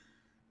 like,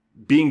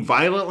 being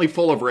violently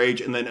full of rage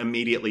and then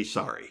immediately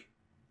sorry.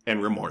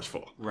 and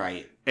remorseful.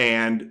 Right.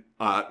 And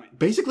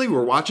basically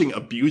we're watching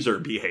abuser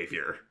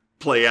behavior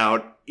play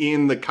out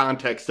in the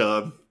context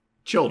of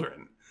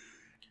children.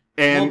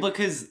 And well,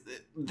 because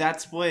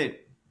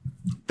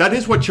that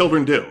is what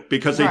children do,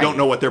 because they don't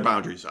know what their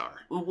boundaries are.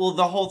 Well,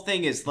 the whole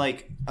thing is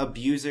like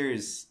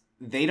abusers,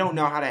 they don't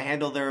know how to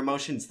handle their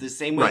emotions the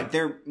same way.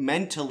 They're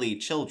mentally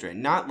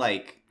children, not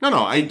like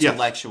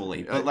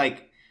intellectually, but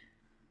like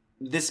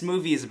this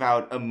movie is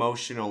about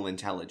emotional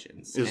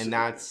intelligence, and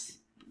that's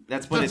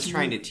what it's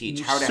trying to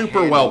teach. How to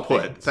super well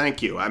put. Things.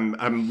 Thank you.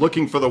 I'm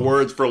looking for the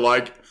words for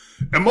like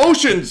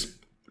emotions,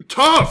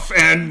 tough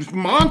and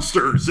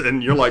monsters,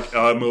 and you're like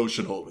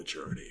emotional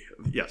maturity.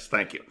 Yes,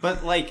 thank you.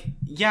 But like,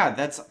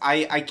 yeah,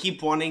 I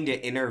keep wanting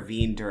to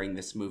intervene during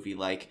this movie.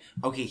 Like,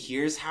 okay,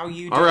 here's how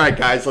you do all right,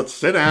 guys, let's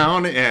sit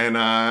down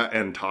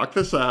and talk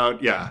this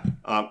out. Yeah,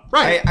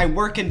 right. I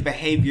work in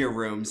behavior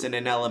rooms in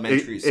an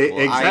elementary school.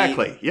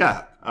 Exactly.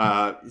 Yeah.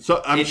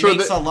 So I'm sure it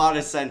makes a lot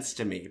of sense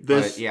to me.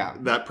 But yeah,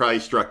 that probably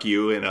struck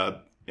you in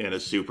a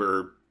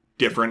super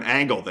different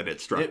angle than it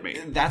struck me.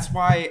 That's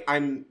why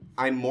I'm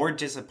more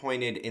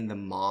disappointed in the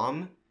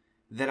mom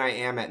than I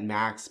am at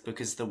Max,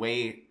 because the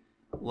way,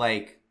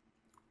 like,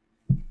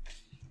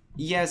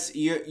 yes,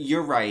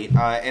 you're right,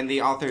 and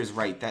the author is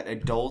right that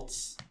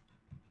adults,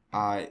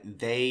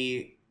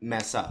 they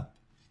mess up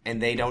and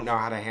they don't know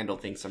how to handle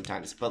things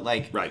sometimes. But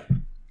like,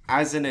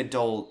 as an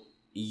adult,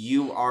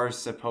 you are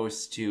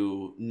supposed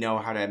to know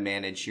how to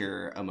manage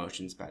your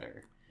emotions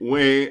better.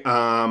 I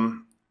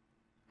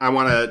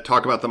want to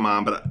talk about the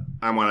mom, but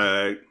I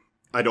want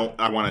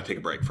to take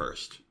a break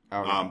first.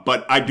 Okay.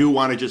 But I do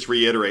want to just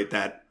reiterate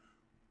that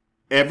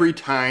every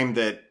time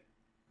that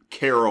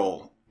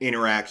Carol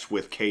interacts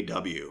with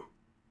KW,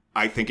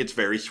 I think it's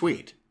very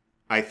sweet.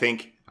 I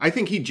think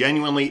he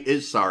genuinely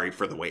is sorry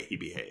for the way he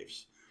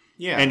behaves.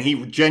 Yeah. And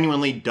he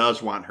genuinely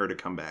does want her to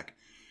come back.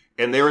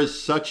 And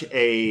there's such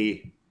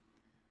a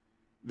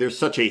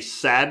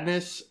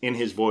sadness in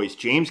his voice.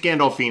 James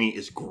Gandolfini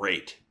is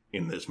great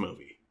in this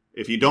movie.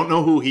 If you don't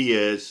know who he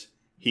is,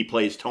 he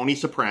plays Tony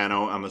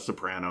Soprano on The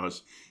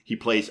Sopranos. He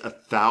plays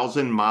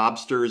 1,000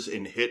 mobsters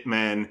and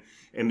hitmen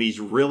and these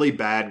really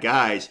bad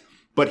guys.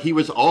 But he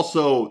was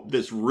also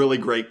this really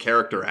great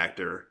character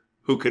actor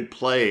who could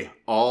play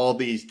all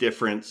these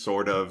different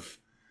sort of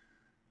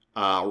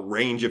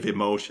range of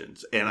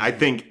emotions. And I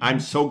think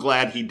I'm so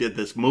glad he did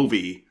this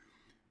movie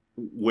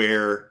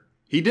where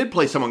he did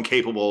play someone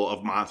capable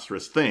of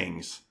monstrous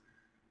things.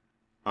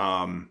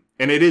 And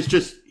he is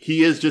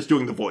just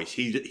doing the voice.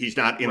 He's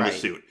not in the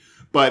suit.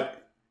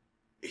 But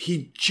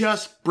he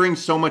just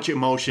brings so much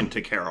emotion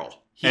to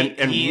Carol. And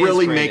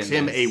really makes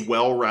him a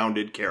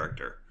well-rounded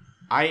character.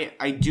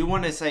 I do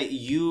want to say,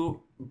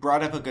 you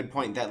brought up a good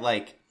point that,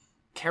 like,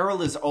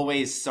 Carol is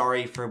always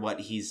sorry for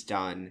what he's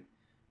done.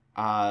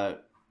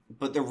 But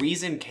the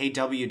reason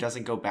KW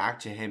doesn't go back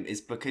to him is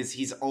because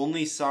he's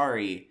only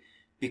sorry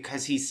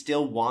because he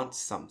still wants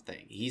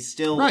something. He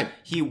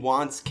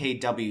wants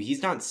KW.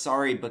 He's not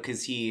sorry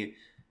because he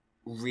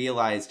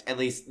realized, at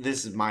least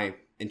this is my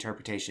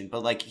interpretation,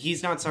 but like,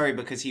 he's not sorry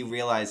because he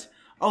realized,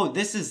 oh,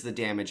 this is the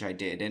damage I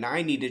did and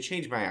I need to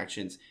change my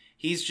actions.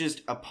 He's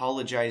just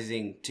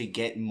apologizing to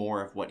get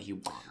more of what he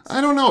wants.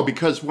 I don't know,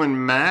 because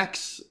when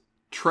Max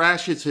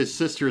trashes his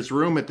sister's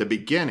room at the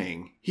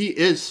beginning, he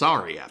is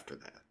sorry after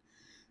that.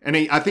 And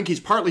I think he's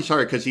partly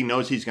sorry because he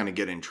knows he's going to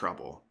get in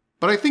trouble.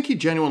 But I think he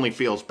genuinely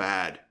feels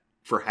bad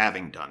for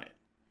having done it.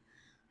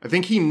 I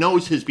think he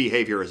knows his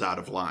behavior is out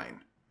of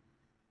line.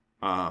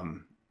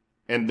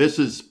 And this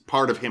is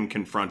part of him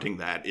confronting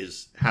that,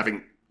 is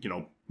having,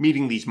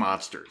 meeting these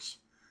monsters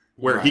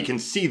where he can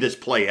see this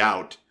play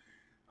out,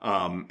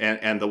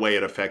 and the way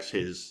it affects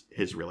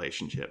his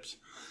relationships.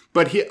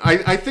 But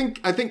I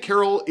think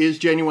Carol is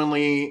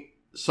genuinely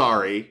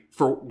sorry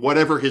for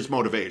whatever his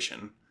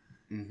motivation.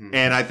 Mm-hmm.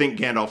 And I think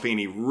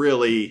Gandolfini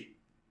really,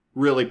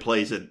 really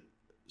plays it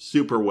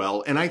super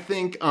well. And I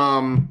think,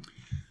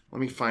 let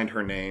me find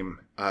her name.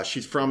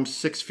 She's from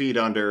 6 Feet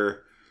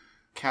Under.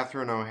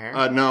 Catherine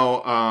O'Hara?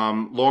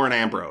 No, Lauren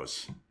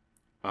Ambrose.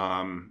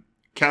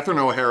 Catherine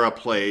O'Hara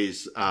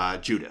plays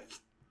Judith.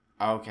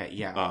 Okay,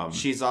 yeah.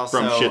 She's also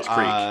from Schitt's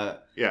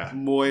Creek.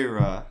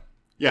 Moira.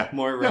 Yeah.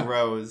 Moira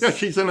Rose. Yeah,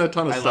 she's in a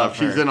ton of stuff.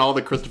 She's in all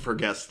the Christopher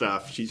Guest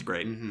stuff. She's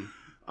great.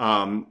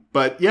 Mm-hmm.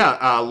 But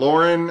yeah,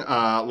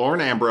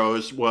 Lauren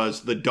Ambrose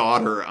was the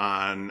daughter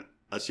on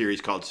a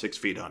series called 6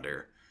 Feet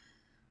Under.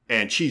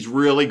 And she's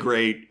really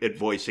great at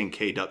voicing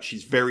KW.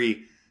 She's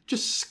very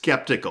just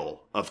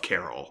skeptical of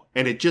Carol.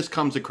 And it just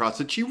comes across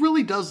that she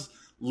really does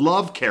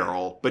love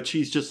Carol, but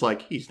she's just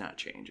like, he's not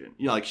changing.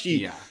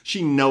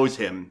 She knows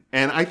him.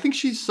 And I think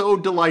she's so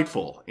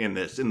delightful in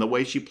this, in the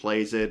way she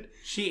plays it.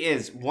 She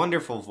is.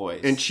 Wonderful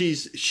voice. And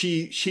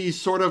she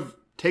sort of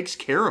takes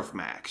care of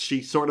Max.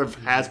 She sort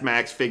of has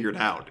Max figured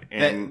out.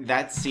 And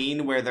that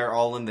scene where they're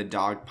all in the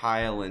dog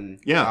pile and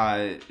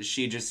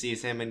she just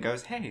sees him and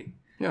goes, hey.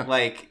 Yeah.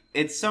 Like,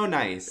 it's so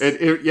nice.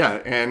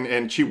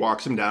 And she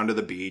walks him down to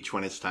the beach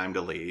when it's time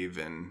to leave,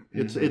 and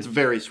it's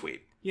very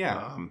sweet.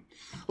 Yeah.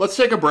 Let's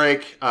take a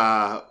break.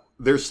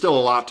 There's still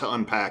a lot to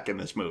unpack in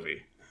this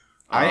movie.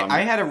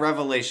 I had a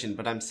revelation,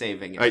 but I'm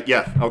saving it.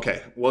 Yeah,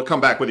 okay. We'll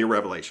come back with your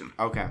revelation.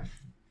 Okay.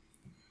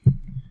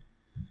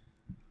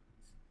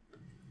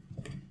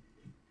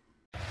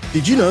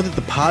 Did you know that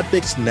the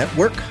Podfix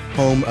Network,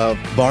 home of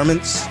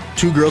Varmints,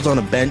 Two Girls on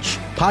a Bench,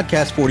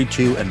 Podcast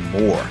 42, and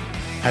more,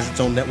 has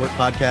its own network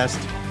podcast?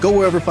 Go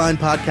wherever fine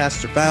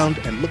podcasts are found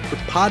and look for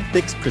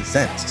Podfix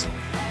Presents.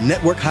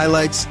 Network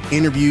highlights,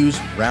 interviews,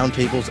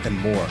 roundtables, and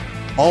more,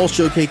 all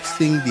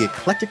showcasing the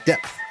eclectic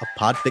depth of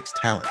Podfix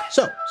talent.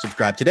 So,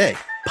 subscribe today.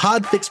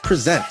 Podfix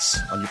Presents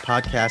on your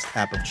podcast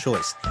app of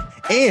choice.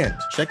 And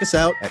check us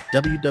out at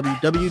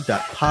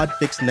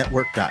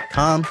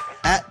www.podfixnetwork.com,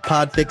 at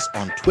Podfix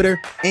on Twitter,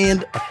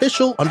 and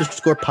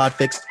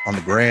official_Podfix on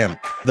the gram.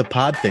 The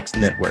Podfix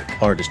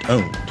Network, artist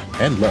owned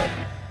and loved.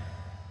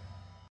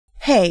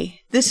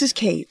 Hey, this is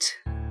Kate.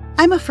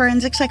 I'm a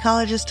forensic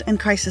psychologist and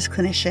crisis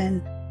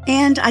clinician,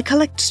 and I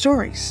collect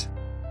stories.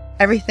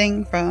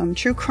 Everything from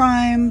true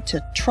crime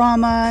to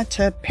trauma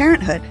to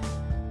parenthood.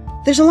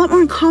 There's a lot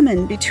more in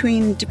common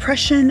between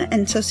depression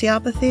and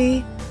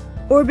sociopathy,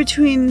 or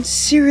between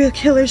serial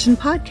killers and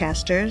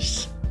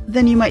podcasters,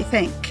 than you might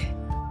think.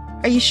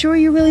 Are you sure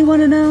you really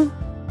want to know?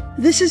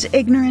 This is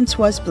Ignorance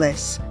Was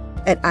Bliss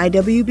at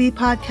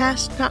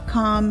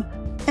iwbpodcast.com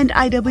and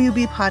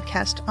IWB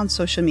Podcast on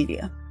social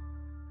media.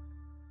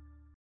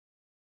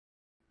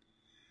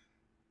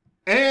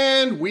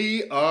 And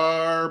we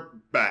are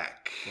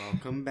back.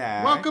 Welcome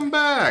back. Welcome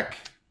back.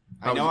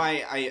 I know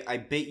I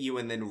bit you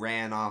and then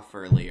ran off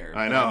earlier.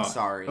 I know. I'm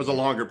sorry. It was a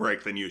longer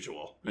break than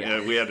usual.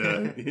 Yeah. We had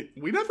to.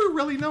 We never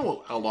really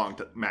know how long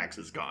Max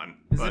is gone.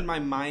 This is in my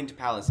mind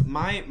palace.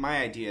 My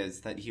idea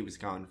is that he was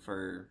gone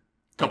for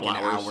a couple an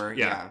hours. hour.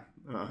 Yeah.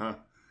 Uh-huh.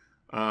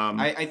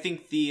 I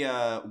think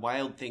the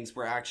wild things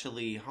were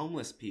actually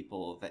homeless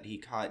people that he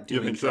caught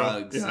doing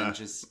drugs and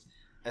just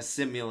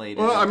assimilated.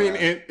 Well, I mean,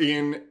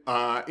 in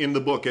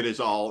the book, it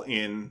is all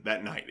in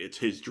that night. It's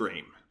his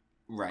dream.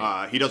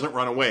 Right. He doesn't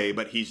run away,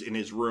 but he's in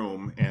his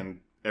room and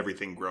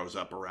everything grows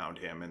up around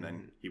him. And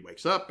then he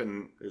wakes up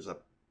and there's the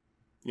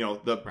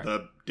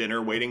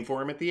dinner waiting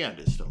for him at the end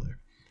is still there.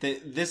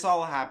 This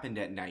all happened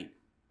at night,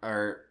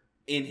 or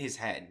in his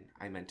head,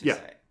 I meant to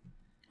say.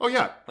 Oh,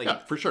 yeah. Yeah,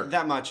 for sure.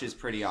 That much is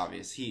pretty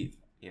obvious. He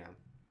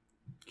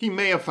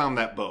may have found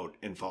that boat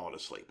and fallen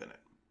asleep in it.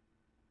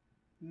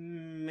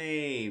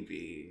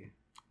 Maybe.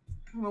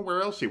 I don't know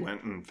where else he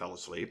went and fell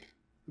asleep.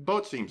 The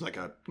boat seems like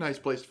a nice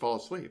place to fall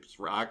asleep. It's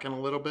rocking a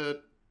little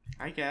bit.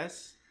 I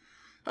guess.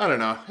 I don't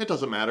know. It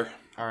doesn't matter.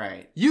 All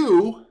right.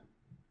 You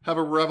have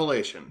a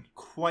revelation.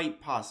 Quite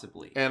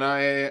possibly. And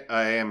I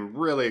am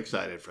really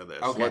excited for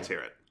this. Okay. Let's hear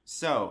it.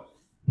 So,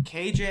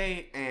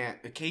 KJ and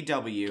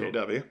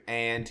KW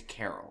and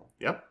Carol.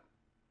 Yep.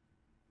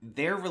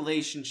 Their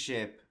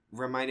relationship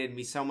reminded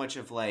me so much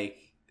of this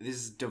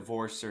is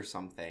divorce or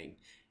something.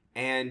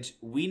 And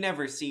we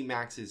never see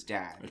Max's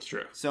dad. It's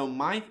true. So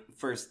my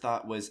first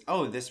thought was,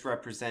 oh, this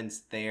represents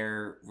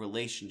their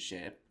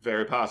relationship.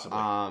 Very possibly.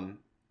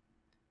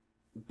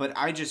 But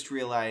I just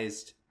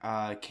realized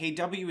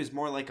KW is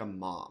more like a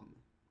mom.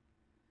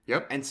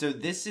 Yep. And so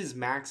this is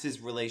Max's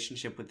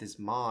relationship with his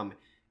mom.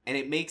 And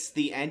it makes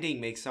the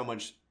ending make so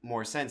much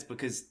more sense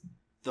because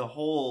the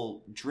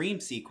whole dream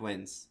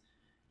sequence,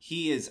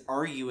 he is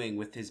arguing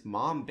with his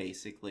mom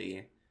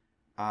basically.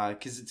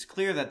 Because it's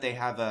clear that they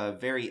have a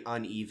very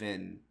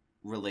uneven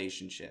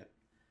relationship.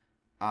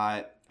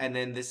 And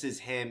then this is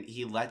him.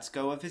 He lets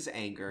go of his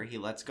anger. He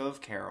lets go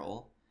of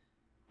Carol.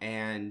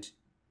 And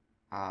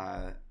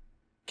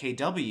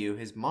KW,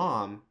 his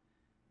mom,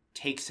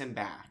 takes him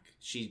back.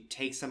 She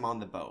takes him on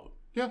the boat.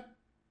 Yeah.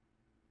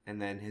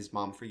 And then his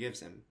mom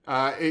forgives him.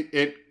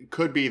 It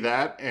could be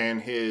that,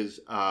 and his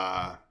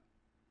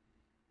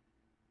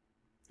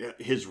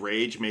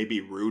rage may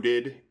be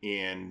rooted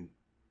in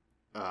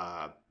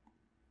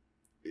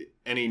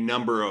any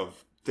number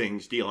of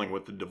things dealing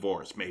with the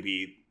divorce.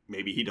 Maybe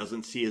he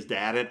doesn't see his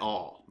dad at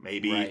all.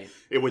 Maybe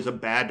it was a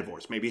bad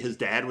divorce. Maybe his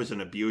dad was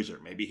an abuser.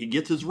 Maybe he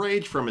gets his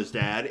rage from his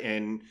dad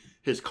and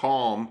his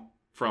calm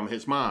from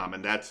his mom.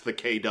 And that's the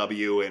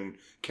KW and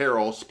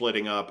Carol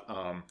splitting up.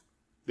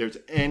 There's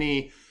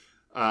any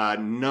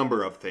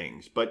number of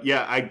things. But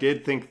yeah, I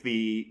did think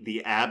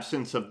the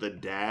absence of the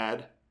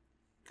dad...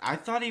 I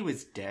thought he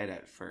was dead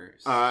at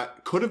first.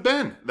 Could have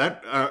been.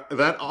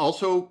 That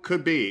also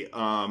could be.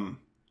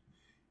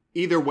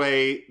 Either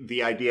way,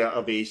 the idea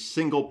of a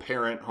single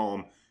parent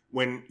home,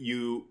 when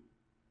you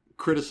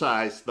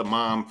criticize the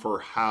mom for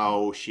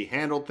how she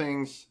handled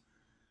things,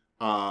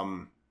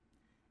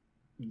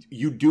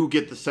 you do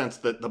get the sense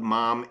that the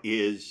mom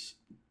is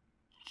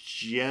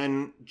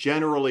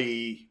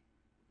generally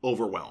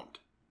overwhelmed.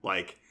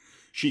 Like,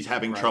 she's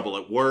having trouble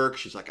at work.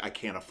 She's like, I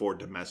can't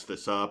afford to mess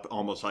this up.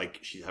 Almost like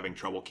she's having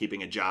trouble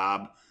keeping a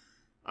job.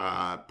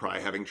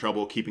 Probably having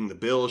trouble keeping the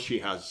bills. She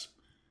has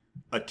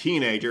a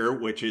teenager,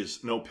 which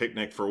is no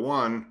picnic for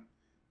one,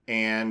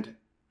 and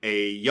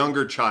a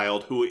younger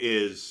child who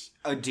is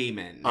a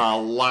demon. A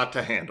lot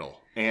to handle.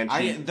 And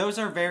those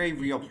are very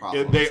real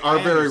problems. They are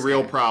very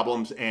real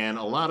problems, and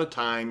a lot of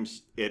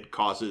times it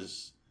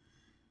causes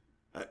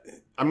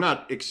I'm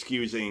not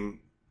excusing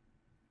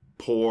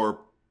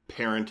poor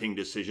parenting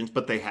decisions,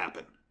 but they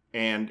happen,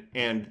 and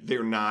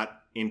they're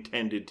not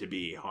intended to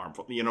be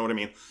harmful. You know what I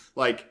mean?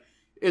 Like,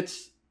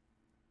 it's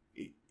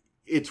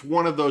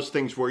one of those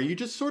things where you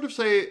just sort of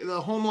say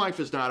the home life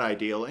is not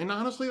ideal, and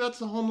honestly, that's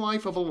the home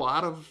life of a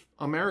lot of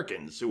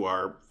Americans who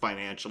are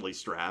financially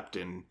strapped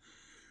and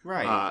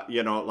right.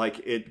 Like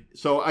it.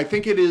 So I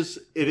think it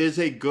is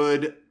a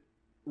good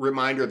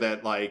reminder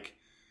that like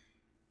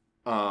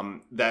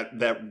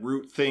that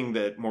root thing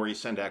that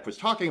Maurice Sendak was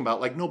talking about,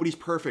 like nobody's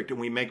perfect and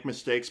we make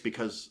mistakes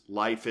because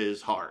life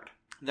is hard.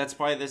 That's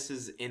why this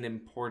is an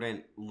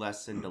important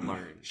lesson to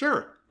learn.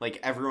 Sure. Like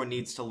everyone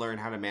needs to learn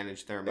how to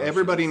manage their emotions.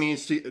 Everybody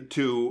needs to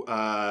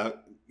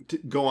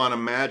go on a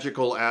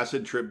magical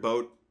acid trip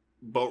boat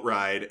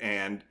ride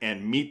and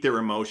meet their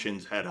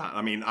emotions head on.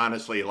 I mean,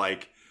 honestly,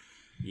 like,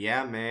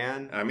 yeah,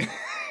 man. I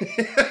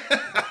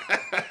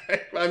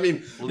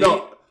mean,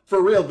 no,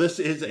 for real, this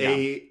is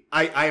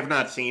I have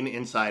not seen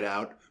Inside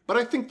Out, but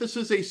I think this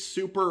is a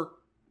super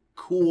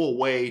cool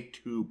way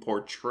to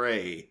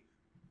portray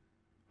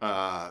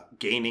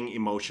gaining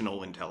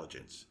emotional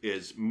intelligence,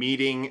 is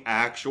meeting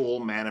actual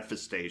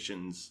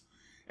manifestations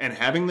and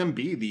having them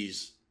be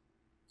these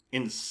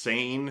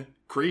insane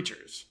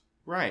creatures.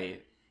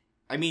 Right.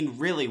 I mean,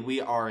 really, we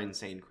are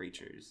insane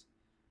creatures.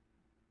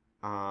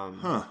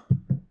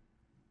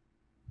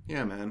 Yeah,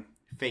 man.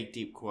 Fake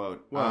deep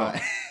quote. Well,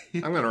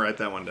 I'm going to write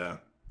that one down.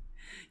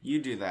 You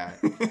do that.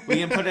 We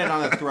can put it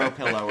on a throw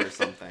pillow or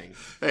something.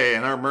 Hey,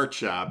 in our merch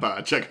shop,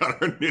 check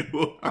out our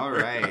new,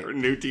 our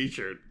new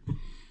t-shirt.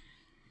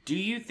 Do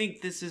you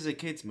think this is a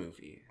kid's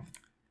movie?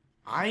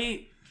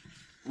 The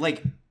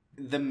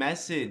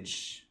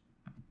message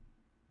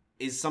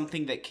is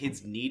something that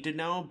kids need to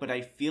know, but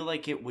I feel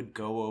like it would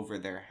go over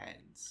their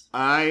heads.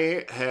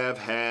 I've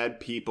heard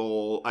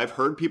people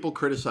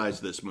criticize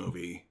this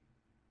movie,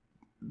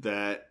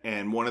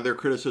 and one of their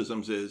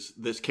criticisms is,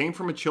 this came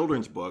from a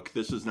children's book.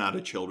 This is not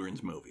a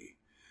children's movie.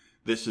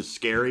 This is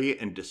scary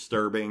and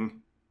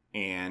disturbing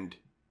and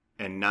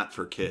not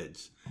for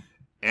kids.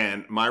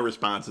 And my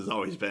response has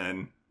always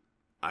been,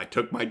 I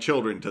took my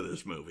children to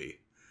this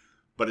movie.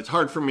 But it's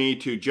hard for me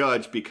to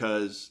judge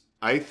because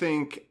I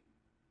think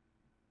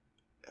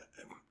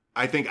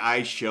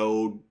I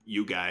showed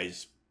you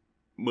guys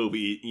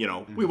movie,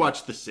 we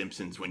watched The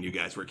Simpsons when you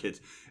guys were kids.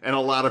 And a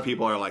lot of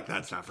people are like,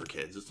 that's not for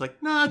kids. It's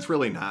like, no, it's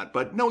really not.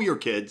 But know your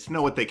kids.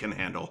 Know what they can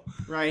handle.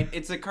 Right.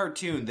 It's a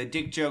cartoon. The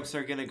dick jokes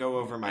are going to go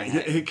over my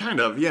head. Kind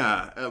of,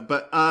 yeah.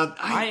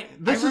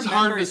 This is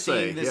hard to say. I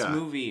remember seeing this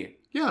movie.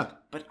 Yeah.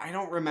 But I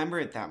don't remember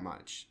it that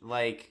much.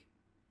 Like,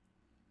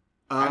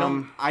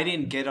 I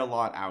didn't get a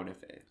lot out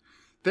of it.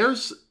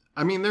 There's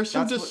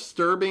some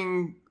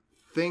disturbing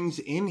things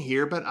in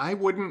here, but I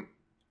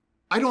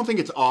don't think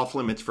it's off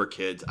limits for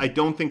kids. I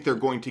don't think they're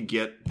going to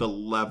get the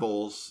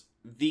levels.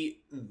 The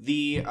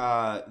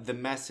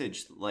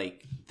message,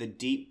 like the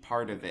deep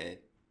part of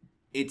it,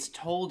 it's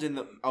told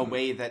in a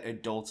way that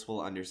adults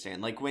will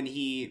understand. Like when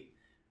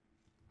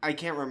I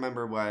can't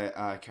remember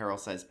what Carol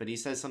says, but he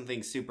says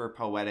something super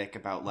poetic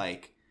about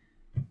like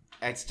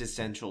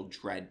existential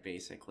dread,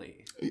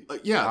 basically.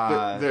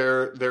 Yeah,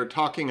 they're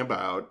talking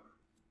about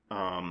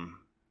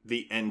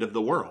the end of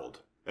the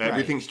world.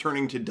 Everything's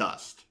turning to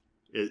dust.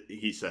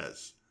 He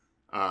says,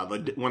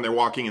 when they're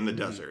walking in the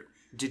desert.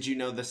 Did you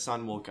know the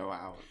sun will go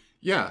out?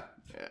 Yeah,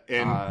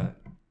 and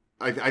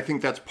I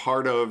think that's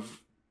part of,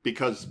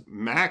 because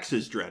Max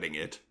is dreading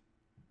it,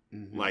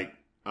 like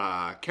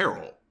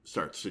Carol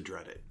starts to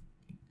dread it.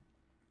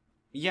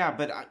 Yeah,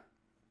 but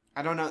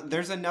I don't know.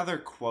 There's another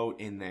quote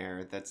in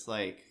there that's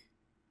like,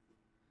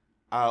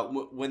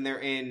 when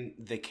they're in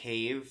the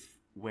cave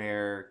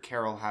where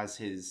Carol has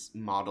his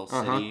model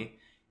city.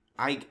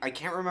 I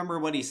can't remember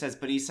what he says,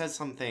 but he says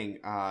something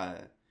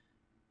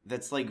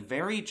that's like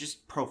very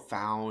just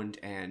profound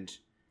and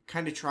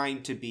kind of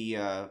trying to be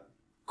a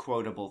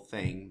quotable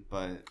thing,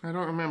 but I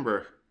don't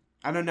remember.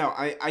 I don't know.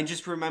 I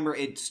just remember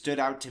it stood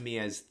out to me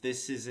as,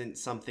 this isn't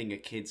something a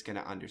kid's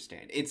gonna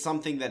understand. It's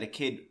something that a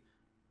kid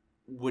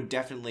would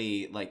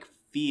definitely like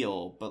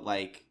feel, but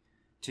like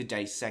to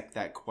dissect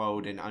that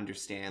quote and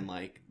understand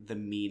like the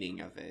meaning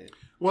of it.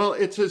 Well,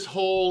 it's his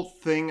whole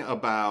thing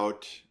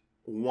about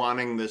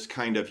wanting this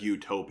kind of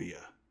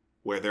utopia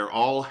where they're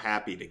all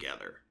happy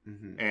together.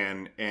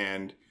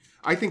 And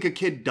I think a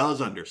kid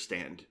does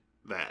understand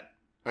that.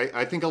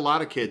 I think a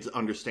lot of kids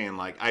understand,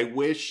 like, I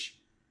wish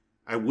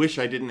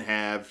I didn't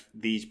have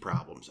these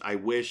problems. I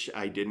wish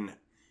I didn't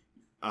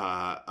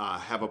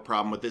have a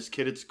problem with this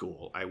kid at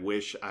school. I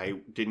wish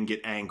I didn't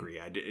get angry.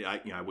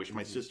 I wish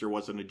my sister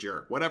wasn't a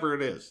jerk. Whatever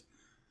it is.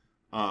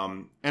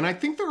 And I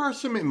think there are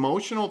some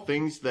emotional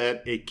things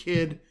that a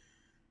kid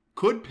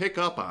could pick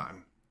up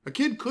on. A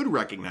kid could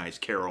recognize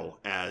Carol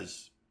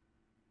as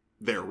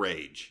their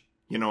rage.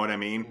 You know what I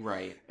mean?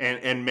 Right.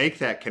 And make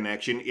that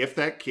connection if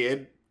that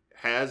kid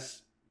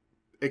has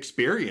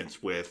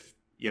experience with,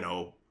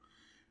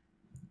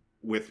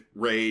 with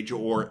rage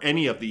or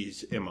any of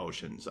these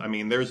emotions. I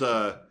mean,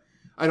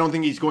 I don't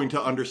think he's going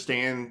to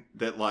understand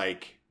that,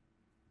 like,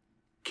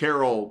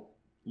 Carol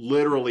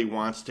literally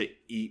wants to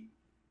eat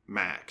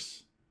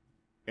Max.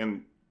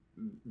 And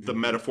the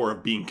metaphor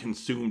of being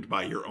consumed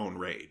by your own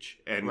rage.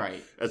 And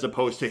as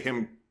opposed to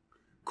him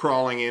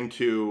crawling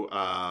into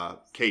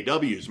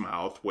KW's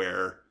mouth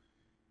where,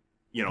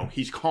 you know,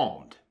 he's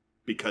calmed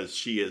because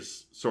she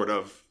is sort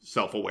of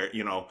self-aware,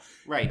 you know.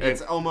 Right. And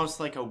it's almost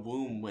like a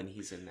womb when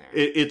he's in there.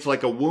 It's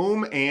like a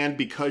womb, and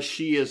because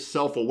she is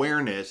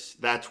self-awareness,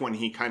 that's when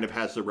he kind of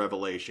has the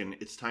revelation,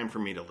 it's time for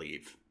me to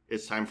leave.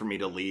 It's time for me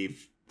to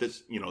leave.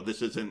 This, you know,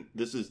 this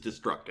is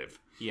destructive.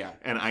 Yeah.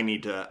 And I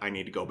need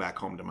to go back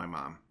home to my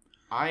mom.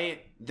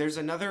 There's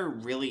another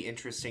really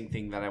interesting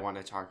thing that I want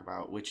to talk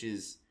about, which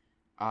is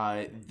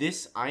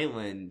this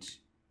island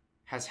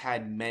has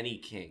had many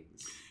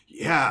kings.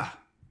 Yeah.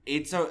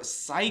 It's a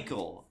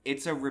cycle.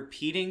 It's a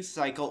repeating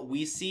cycle.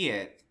 We see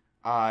it.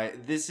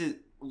 This is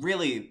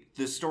really,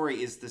 the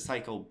story is the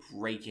cycle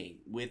breaking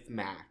with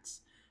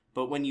Max.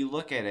 But when you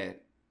look at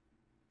it,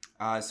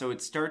 so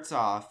it starts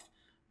off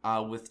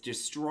with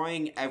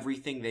destroying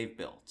everything they've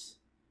built.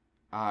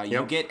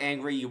 You get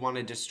angry, you want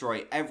to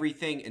destroy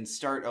everything and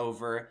start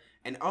over.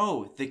 And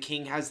the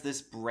king has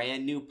this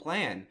brand new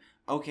plan.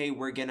 Okay,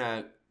 we're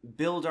gonna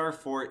build our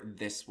fort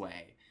this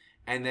way.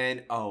 And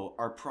then,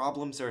 our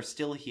problems are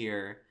still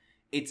here.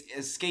 It's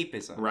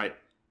escapism. Right.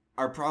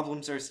 Our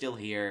problems are still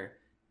here.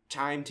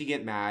 Time to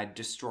get mad,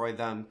 destroy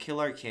them, kill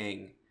our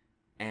king,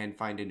 and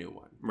find a new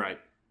one. Right.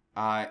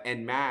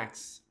 And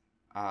Max,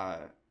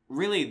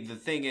 really the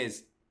thing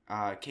is,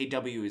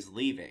 KW is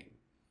leaving.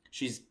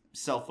 She's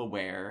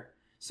self-aware.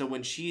 So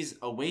when she's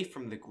away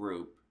from the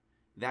group,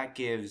 that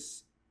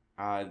gives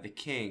the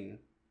king,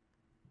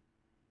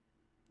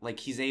 like,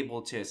 he's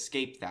able to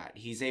escape that.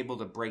 He's able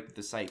to break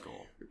the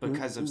cycle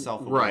because of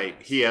self-awareness. Right.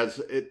 He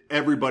has,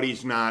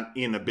 everybody's not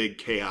in a big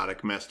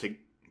chaotic mess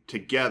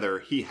together.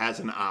 He has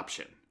an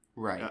option.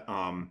 Right.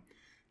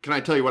 Can I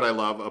tell you what I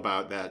love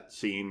about that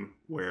scene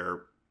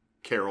where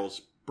Carol's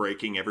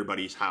breaking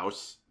everybody's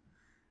house?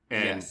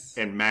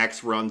 And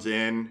Max runs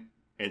in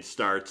and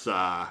starts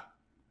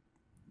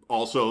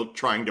also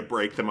trying to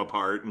break them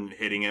apart and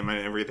hitting him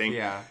and everything.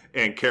 Yeah.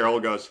 And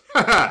Carol goes,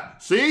 "Ha,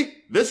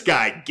 see? This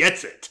guy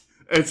gets it."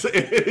 It's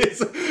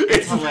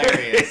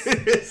hilarious.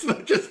 It's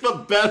just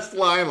the best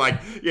line. Like,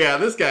 yeah,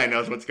 this guy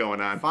knows what's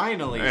going on.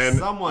 Finally, and,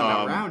 someone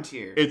around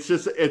here. It's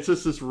just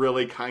this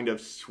really kind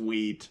of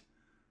sweet.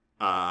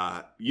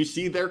 You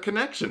see their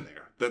connection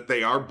there, that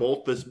they are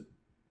both this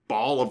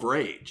ball of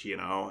rage, you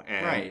know,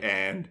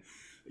 and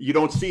you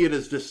don't see it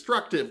as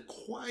destructive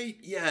quite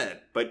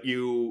yet, but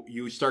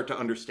you start to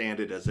understand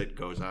it as it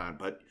goes on.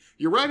 But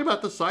you're right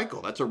about the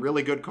cycle. That's a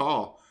really good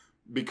call,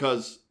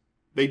 because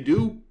they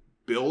do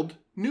build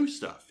new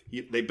stuff.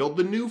 They build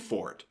the new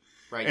fort.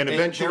 Right. And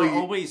eventually they're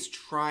always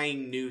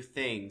trying new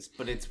things,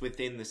 but it's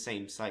within the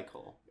same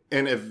cycle.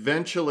 And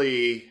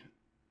eventually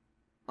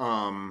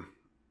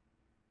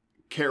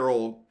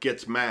Carol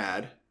gets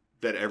mad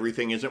that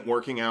everything isn't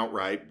working out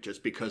right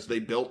just because they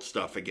built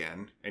stuff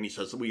again. And he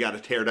says, we got to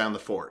tear down the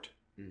fort,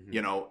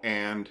 you know,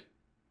 and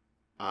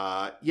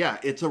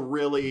that's a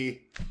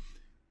really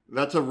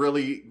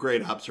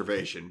great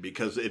observation,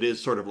 because it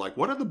is sort of like,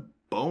 what are the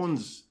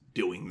bones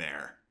doing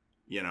there?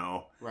 You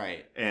know?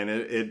 Right.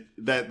 And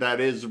that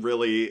is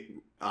really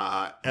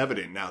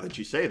evident now that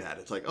you say that.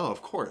 It's like, oh,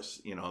 of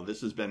course, you know, this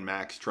has been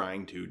Max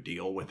trying to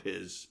deal with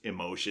his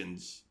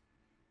emotions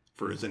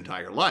for his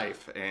entire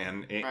life,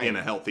 and in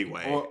a healthy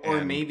way.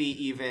 Or maybe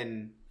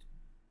even,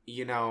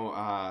 you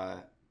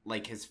know,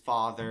 like his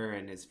father.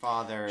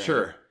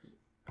 Sure.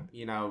 And,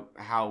 you know,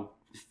 how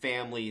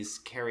families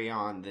carry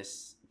on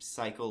this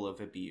cycle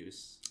of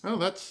abuse. Oh,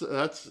 that's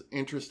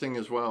interesting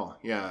as well.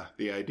 Yeah,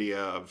 the idea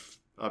of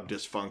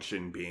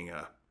dysfunction being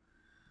a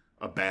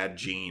bad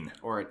gene.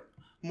 Or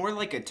more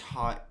like a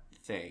taught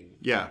thing.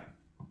 Yeah.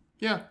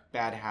 Yeah.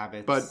 Bad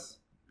habits. But,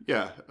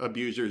 yeah,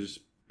 abusers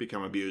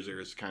become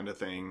abusers kind of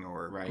thing,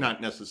 or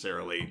not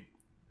necessarily.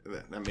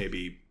 That may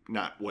be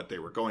not what they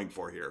were going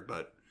for here,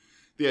 but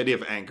the idea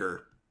of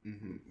anger.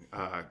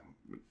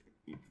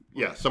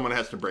 Yeah, someone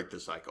has to break the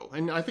cycle.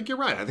 And I think you're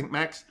right. I think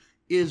Max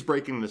is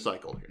breaking the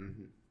cycle here.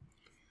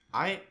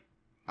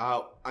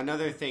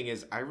 Another thing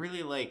is, I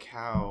really like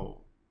how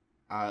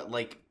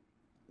like,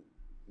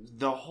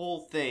 the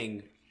whole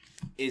thing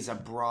is a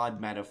broad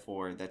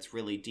metaphor that's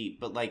really deep,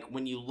 but like,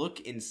 when you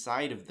look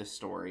inside of the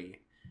story,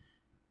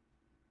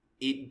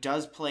 it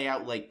does play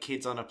out like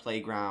kids on a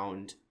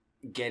playground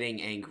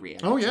getting angry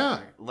at each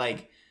other.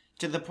 Like,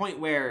 to the point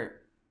where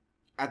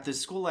at the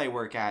school I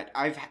work at,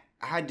 I've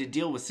had to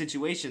deal with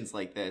situations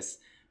like this.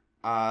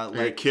 Like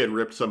a kid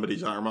ripped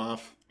somebody's arm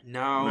off?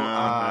 No,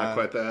 not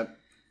quite that.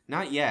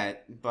 Not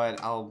yet, but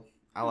I'll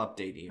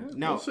update you. Yeah,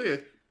 No, we'll see.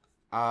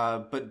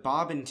 But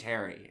Bob and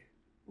Terry,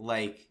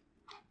 like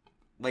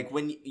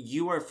when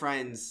you are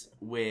friends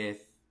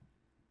with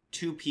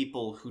two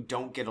people who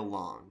don't get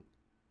along,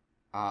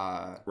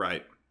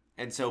 right.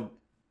 And so,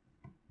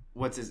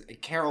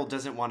 Carol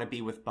doesn't want to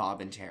be with Bob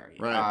and Terry.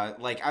 Right.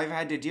 Like, I've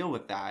had to deal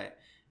with that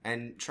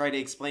and try to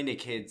explain to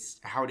kids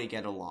how to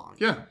get along.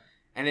 Yeah.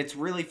 And it's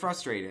really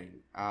frustrating,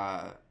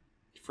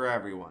 for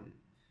everyone.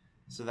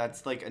 So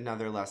that's like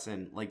another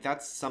lesson. Like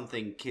that's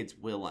something kids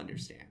will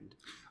understand.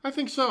 I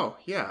think so.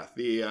 Yeah.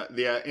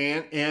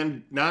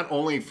 And not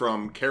only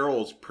from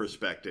Carol's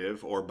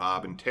perspective or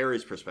Bob and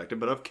Terry's perspective,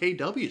 but of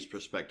KW's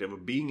perspective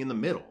of being in the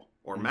middle,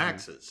 or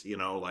Max's,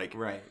 like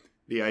right.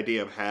 The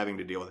idea of having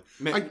to deal with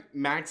it.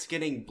 Max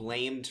getting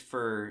blamed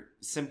for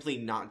simply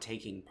not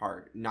taking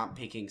part, not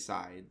picking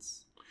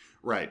sides.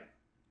 Right.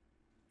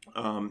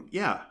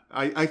 Yeah.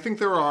 I think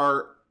there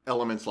are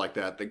elements like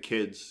that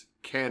kids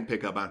can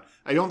pick up on.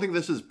 I don't think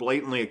this is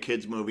blatantly a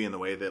kids movie in the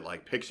way that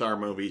like Pixar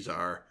movies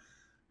are,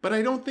 but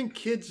I don't think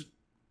kids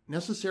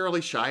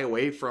necessarily shy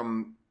away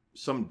from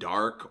some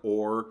dark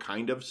or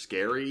kind of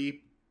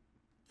scary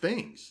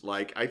things.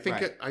 Like I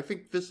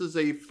think this is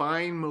a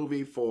fine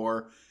movie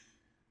for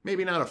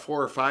maybe not a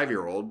 4 or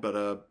 5-year-old, but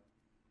a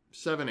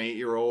 7,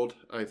 8-year-old.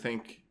 I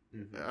think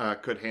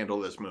could handle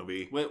this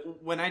movie.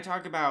 When I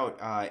talk about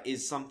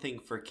is something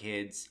for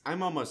kids,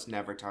 I'm almost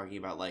never talking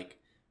about like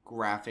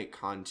graphic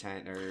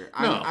content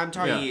I'm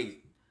talking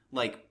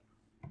like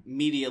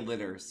media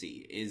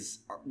literacy.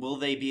 Will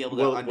they be able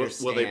to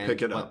understand will they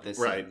pick it what up? This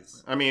right.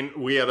 is? I mean,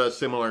 we had a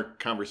similar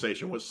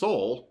conversation with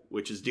Soul,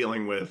 which is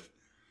dealing with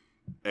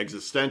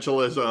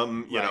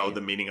existentialism, you know,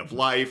 the meaning of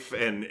life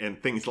and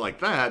things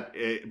like that.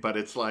 But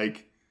it's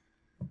like,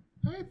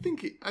 I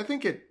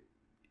think it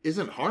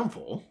isn't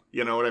harmful.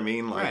 You know what I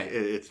mean? Like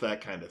it's that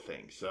kind of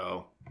thing.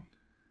 So,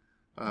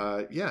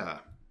 yeah,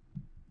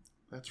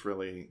 that's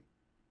really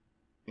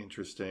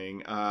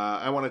interesting.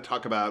 I want to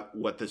talk about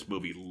what this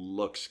movie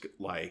looks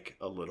like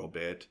a little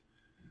bit.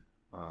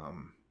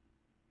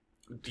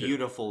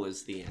 Beautiful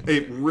is the answer.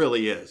 It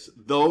really is.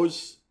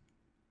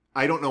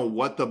 I don't know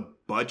what the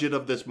budget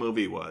of this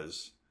movie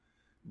was,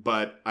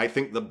 but I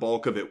think the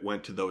bulk of it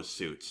went to those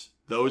suits.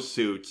 Those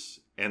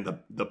suits and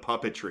the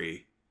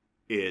puppetry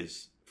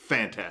is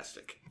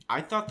fantastic.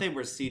 I thought they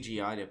were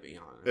CGI, to be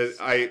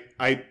honest.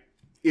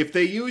 If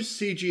they use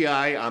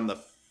CGI on the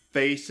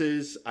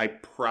faces, I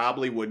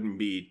probably wouldn't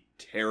be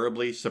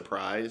terribly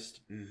surprised.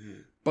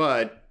 Mm-hmm.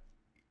 But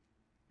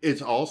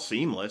it's all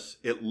seamless.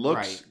 It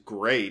looks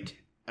great.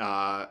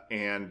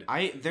 And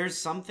there's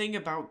something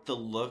about the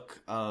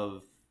look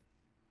of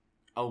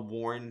a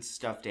worn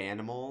stuffed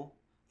animal.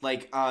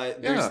 Like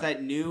there's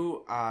that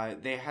new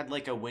they had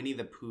like a Winnie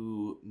the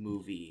Pooh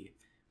movie.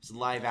 It was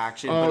live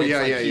action, but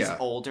he's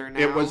older now.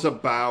 It was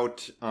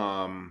about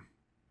I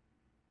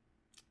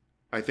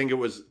think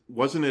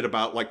wasn't it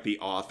about like the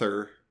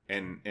author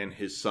and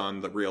his son,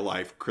 the real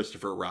life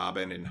Christopher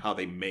Robin, and how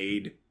they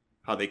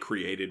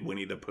created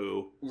Winnie the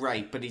Pooh.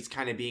 Right, but he's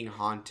kind of being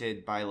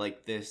haunted by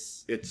like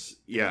this.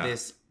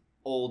 This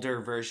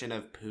older version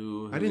of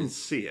Pooh. I didn't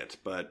see it,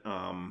 but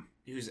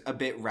who's a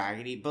bit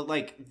raggedy. But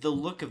like the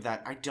look of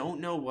that, I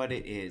don't know what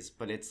it is,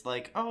 but it's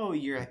like, oh,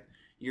 your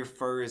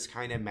fur is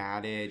kind of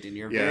matted, and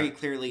you're very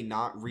clearly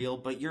not real,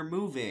 but you're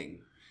moving.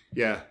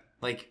 Yeah,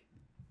 like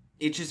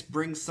it just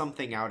brings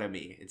something out of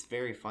me. It's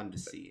very fun to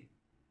see.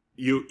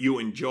 You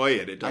enjoy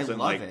it. It doesn't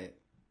it.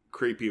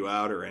 Creep you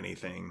out or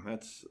anything.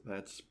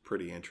 That's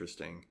pretty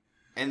interesting.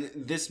 And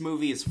this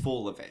movie is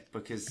full of it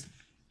because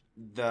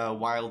the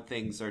wild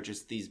things are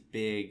just these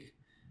big,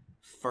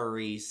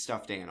 furry,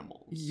 stuffed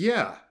animals.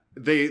 Yeah.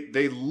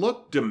 They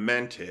look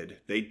demented.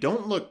 They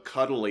don't look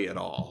cuddly at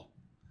all.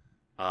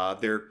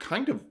 They're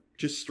kind of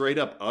just straight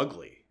up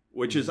ugly,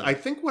 which is, I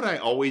think, what I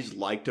always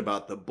liked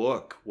about the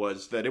book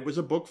was that it was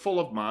a book full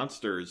of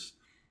monsters,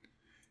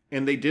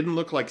 and they didn't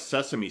look like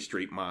Sesame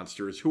Street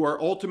monsters, who are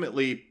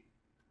ultimately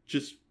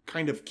just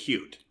kind of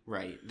cute.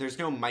 Right. There's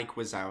no Mike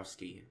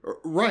Wazowski.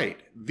 Right.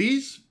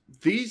 These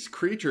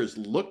creatures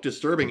look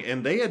disturbing,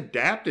 and they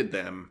adapted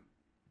them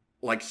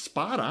like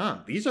spot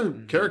on. These are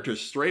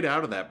characters straight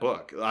out of that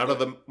book, out of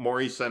the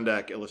Maurice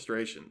Sendak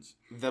illustrations.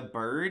 The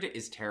bird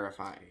is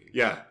terrifying.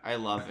 Yeah. I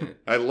love it.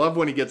 I love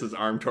when he gets his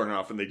arm torn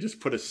off and they just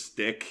put a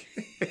stick.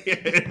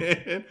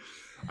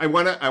 I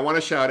want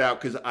to shout out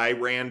because I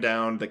ran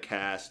down the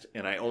cast,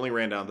 and I only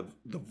ran down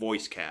the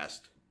voice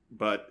cast,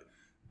 but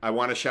I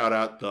want to shout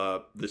out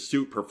the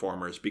suit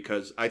performers,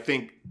 because I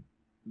think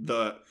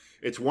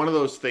it's one of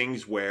those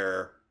things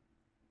where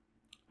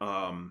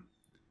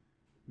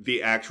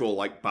the actual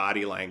like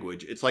body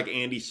language, it's like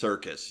Andy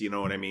Serkis, you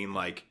know what I mean?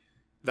 Like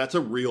that's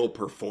a real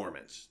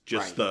performance,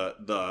 just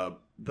the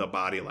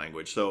body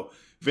language. So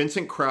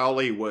Vincent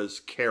Crowley was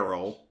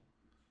Carol,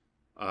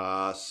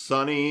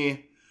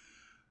 Sonny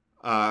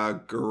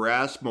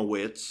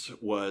Gerasmowitz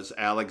was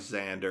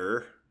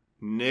Alexander,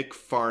 Nick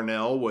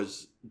Farnell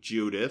was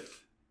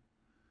Judith,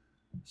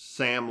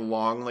 Sam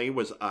Longley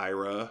was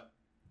Ira,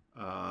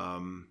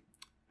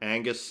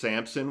 Angus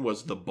Sampson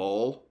was the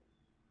Bull,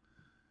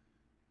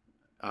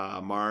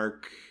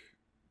 Mark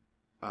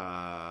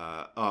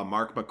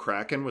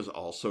McCracken was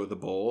also the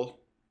Bull,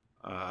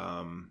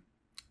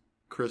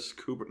 Chris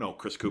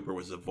Cooper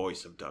was the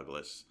voice of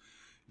Douglas,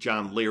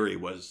 John Leary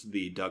was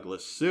the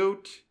Douglas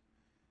suit,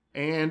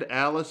 and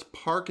Alice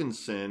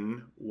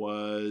Parkinson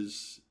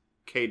was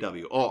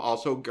KW. Oh,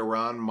 also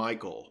Garan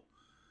Michael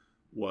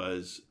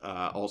was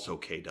also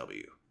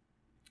KW.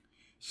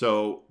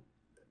 So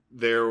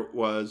there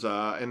was,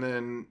 and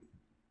then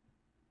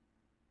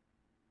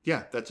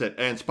Yeah, that's it.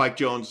 And Spike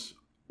Jonze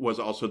was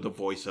also the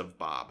voice of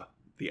Bob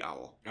the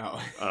Owl.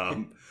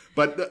 Oh.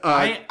 But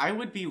I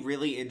would be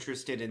really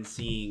interested in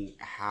seeing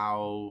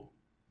how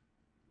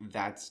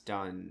that's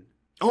done.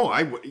 Oh,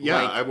 I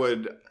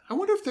would. I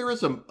wonder if there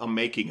is a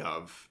making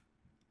of.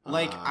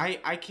 Like,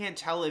 I can't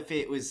tell if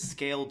it was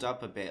scaled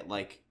up a bit,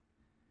 like,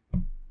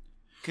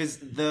 because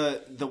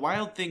the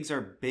Wild Things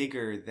are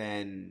bigger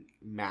than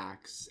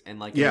Max and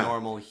like a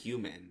normal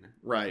human,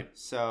 right?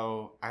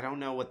 So I don't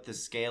know what the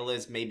scale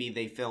is. Maybe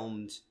they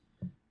filmed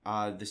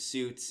the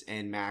suits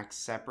and Max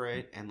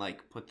separate and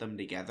like put them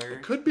together.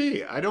 It could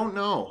be. I don't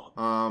know.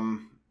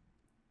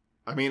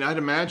 I mean, I'd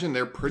imagine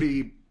they're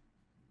pretty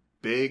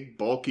big,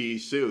 bulky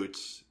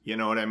suits. You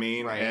know what I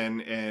mean? Right.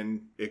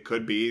 And it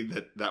could be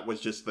that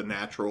was just the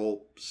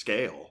natural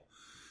scale.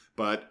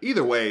 But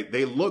either way,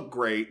 they look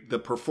great. The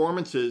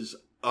performances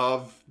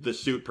of the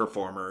suit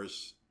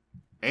performers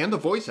and the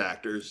voice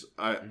actors,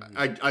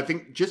 I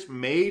think just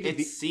made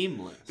it's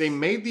seamless. They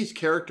made these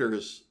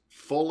characters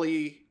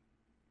fully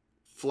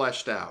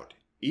fleshed out.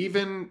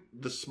 Even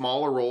the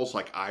smaller roles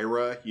like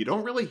Ira, you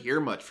don't really hear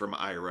much from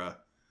Ira,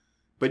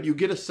 but you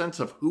get a sense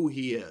of who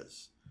he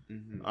is.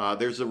 Mm-hmm.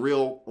 There's a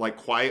real like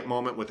quiet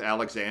moment with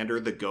Alexander,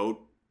 the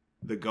goat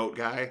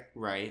guy.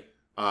 Right.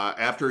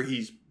 After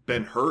he's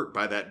been hurt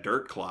by that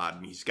dirt clod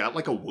and he's got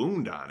like a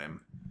wound on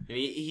him. And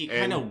he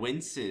kind of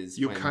winces.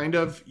 You kind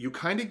of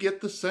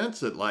get the sense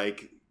that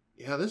like,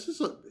 yeah, this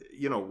is a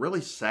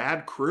really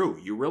sad crew.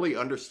 You really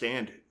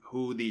understand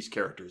who these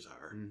characters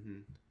are. Mm-hmm.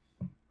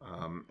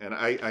 And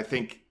I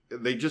think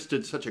they just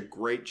did such a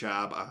great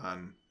job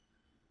on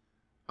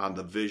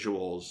the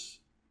visuals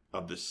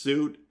of the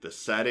suit, the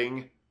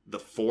setting, the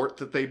fort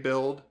that they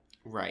build.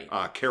 Right.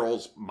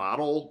 Carol's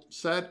model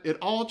set. It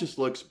all just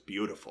looks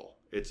beautiful.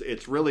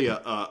 It's really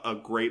a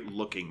great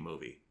looking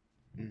movie.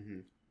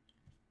 Mm-hmm.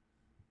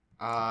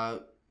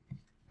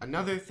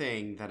 Another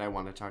thing that I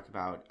want to talk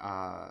about,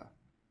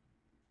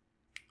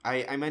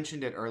 I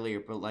mentioned it earlier,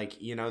 but like,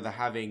 the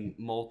having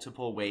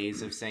multiple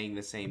ways of saying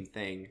the same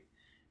thing.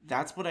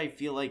 That's what I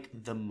feel like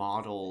the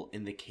model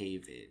in the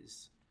cave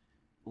is.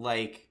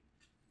 Like,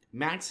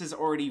 Max has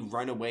already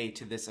run away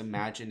to this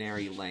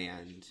imaginary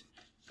land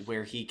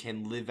where he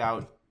can live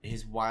out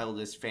his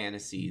wildest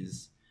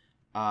fantasies.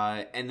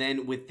 And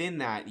then within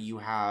that, you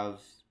have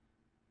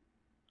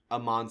a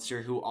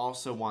monster who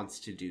also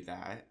wants to do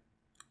that.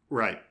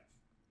 Right.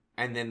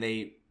 And then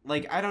they,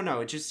 like, I don't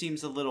know, it just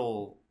seems a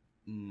little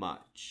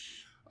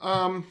much.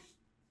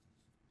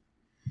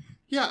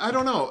 Yeah, I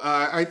don't know.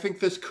 I think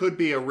this could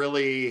be a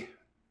really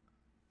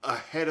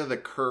ahead of the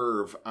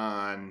curve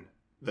on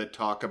the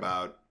talk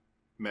about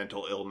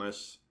mental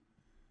illness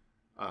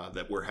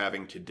that we're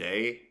having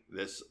today.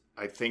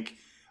 I think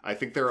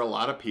there are a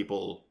lot of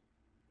people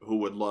who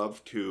would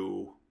love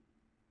to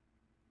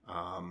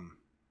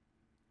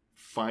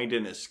find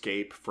an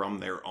escape from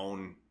their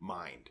own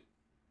mind.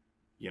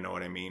 You know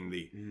what I mean?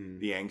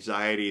 The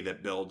anxiety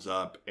that builds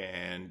up,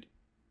 and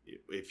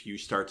if you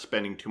start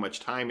spending too much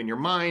time in your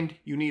mind,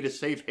 you need a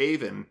safe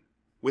haven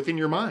within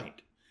your mind.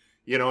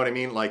 You know what I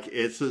mean? Like,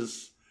 this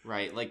is...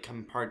 Right, like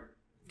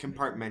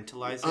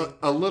compartmentalizing?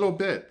 A little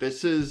bit.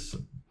 This is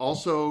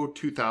also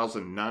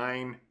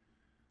 2009.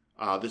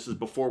 This is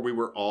before we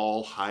were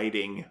all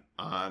hiding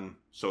on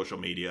social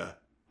media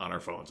on our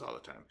phones all the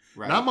time.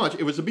 Right. Not much.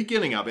 It was the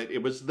beginning of it.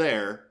 It was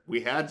there.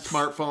 We had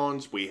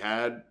smartphones. We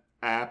had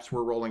apps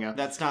were rolling out.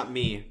 That's not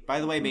me. By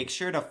the way, make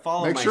sure to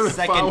follow my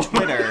second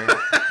Twitter.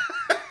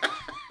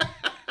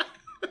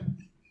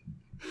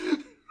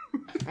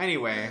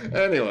 Anyway,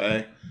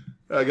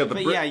 I got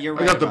the you're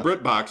right. I got the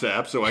BritBox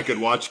app so I could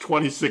watch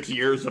 26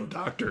 years of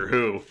Doctor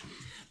Who.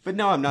 But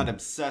no, I'm not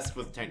obsessed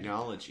with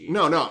technology.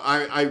 No,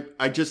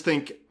 I just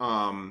think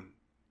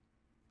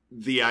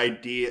the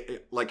idea,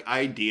 like,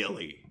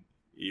 ideally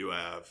you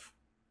have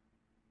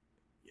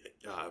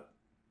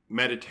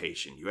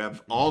meditation. You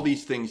have all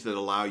these things that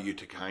allow you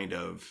to kind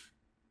of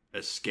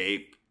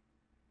escape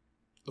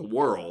the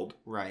world.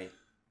 Right.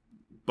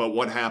 But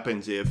what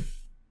happens if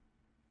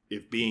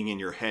being in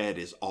your head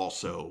is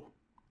also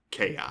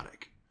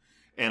chaotic?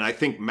 And I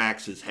think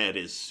Max's head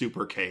is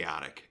super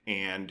chaotic.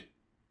 And,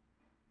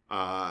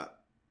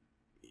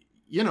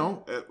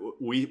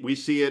 we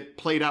see it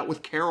played out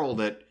with Carol,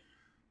 that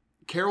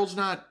Carol's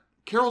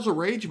a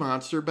rage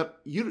monster, but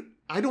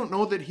I don't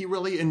know that he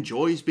really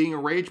enjoys being a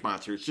rage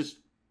monster. It's just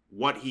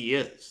what he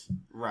is.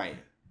 Right.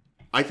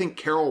 I think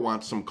Carol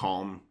wants some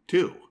calm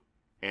too.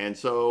 And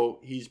so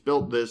he's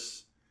built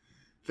this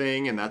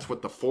thing, and that's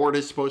what the fort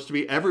is supposed to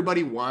be.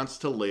 Everybody wants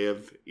to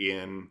live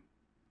in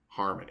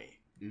harmony.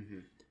 Mm-hmm.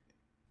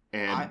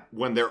 And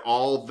when they're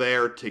all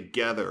there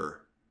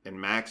together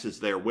and Max is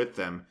there with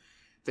them,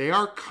 they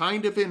are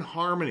kind of in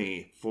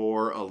harmony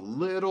for a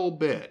little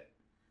bit.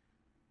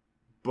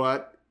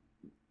 But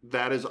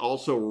that is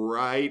also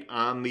right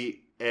on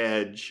the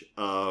edge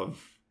of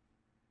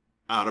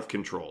out of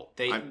control.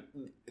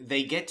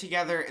 They get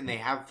together and they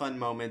have fun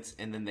moments,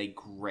 and then they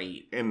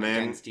grate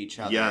against each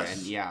other. Yes,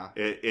 and yeah,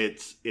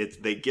 it's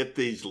they get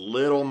these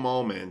little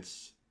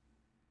moments,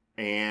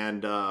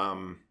 and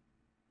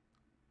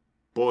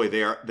boy,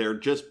 they're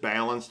just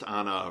balanced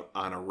on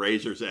a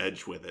razor's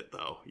edge with it,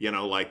 though. You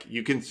know, like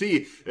you can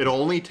see, it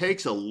only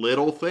takes a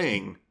little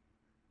thing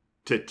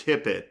to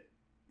tip it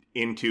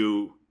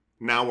into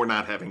now we're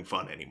not having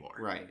fun anymore.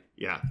 Right.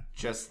 Yeah.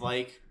 Just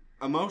like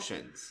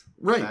emotions.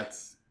 Right.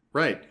 That's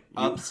right.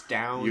 Ups,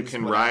 downs. You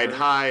can whatever. ride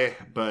high,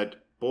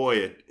 but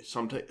boy,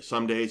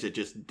 some days it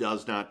just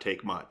does not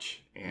take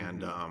much.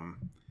 And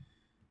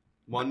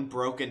one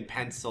broken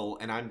pencil,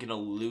 and I'm gonna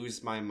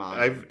lose my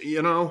mind.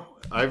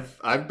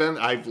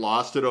 I've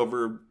lost it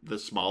over the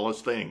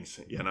smallest things,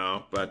 you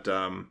know. But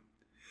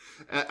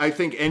I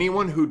think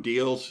anyone who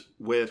deals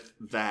with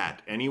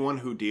that, anyone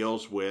who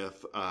deals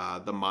with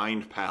the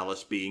mind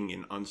palace being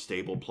an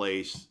unstable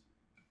place,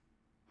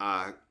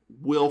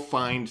 will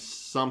find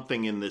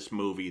something in this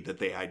movie that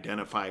they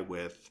identify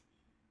with.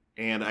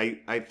 And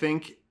I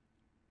think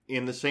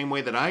in the same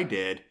way that I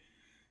did,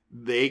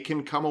 they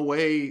can come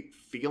away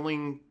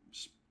feeling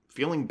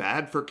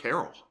bad for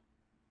Carol.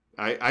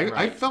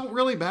 I felt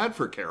really bad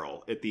for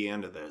Carol at the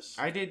end of this.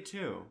 I did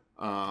too.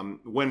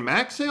 When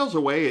Max sails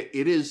away,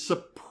 it is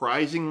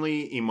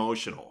surprisingly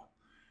emotional.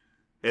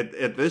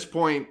 At this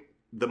point,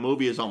 the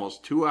movie is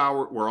almost 2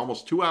 hours. We're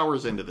almost 2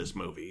 hours into this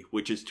movie,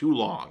 which is too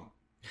long.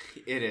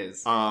 It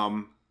is.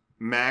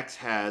 Max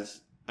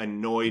has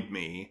annoyed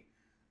me.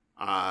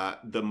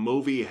 The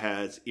movie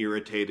has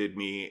irritated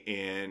me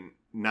and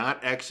not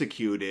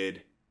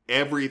executed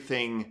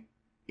everything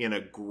in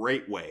a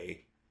great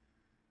way.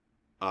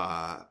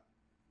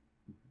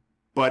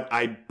 But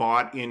I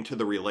bought into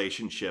the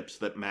relationships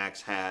that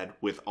Max had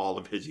with all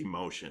of his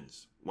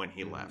emotions when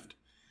he left.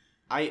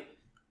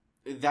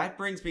 That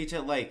brings me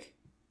to, like,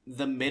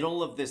 the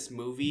middle of this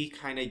movie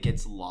kind of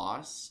gets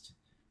lost,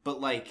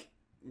 but, like,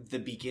 the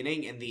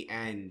beginning and the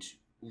end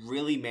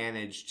really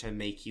managed to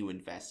make you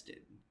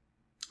invested.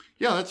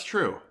 Yeah, that's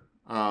true.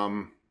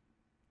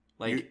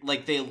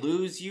 Like they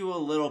lose you a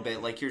little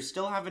bit. Like, you're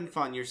still having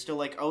fun. You're still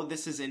like, oh,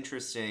 this is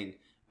interesting.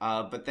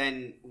 But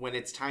then when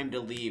it's time to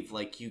leave,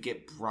 like, you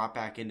get brought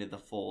back into the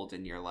fold,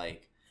 and you're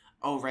like,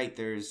 oh, right,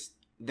 there's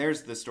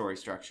the story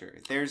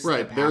structure. There's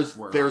the path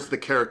there's the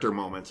character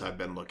moments I've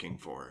been looking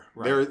for.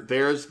 Right.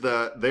 There's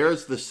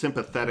the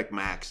sympathetic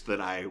Max that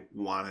I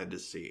wanted to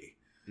see.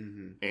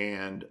 Mm-hmm.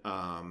 And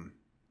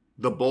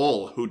the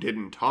bull who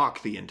didn't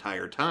talk the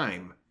entire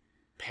time.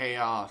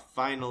 Payoff,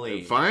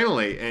 finally.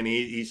 And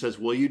he says,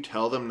 will you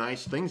tell them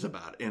nice things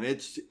about it? And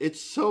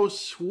it's so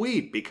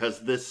sweet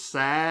because this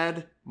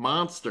sad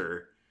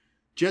monster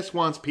just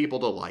wants people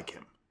to like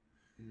him.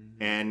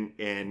 Mm-hmm.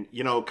 And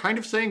you know, kind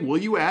of saying, will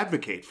you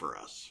advocate for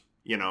us?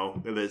 You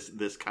know,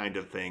 this kind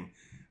of thing.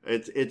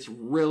 It's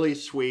really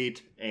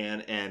sweet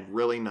and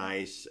really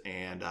nice.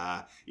 And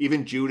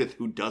even Judith,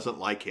 who doesn't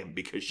like him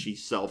because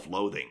she's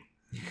self-loathing.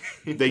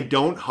 They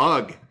don't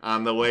hug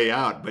on the way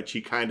out, but she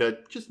kind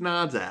of just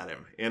nods at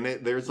him. And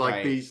there's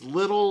like these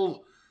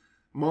little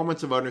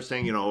moments of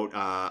understanding. You know,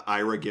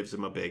 Ira gives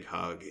him a big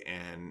hug,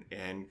 and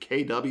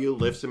KW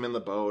lifts him in the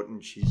boat,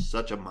 and she's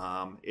such a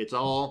mom. It's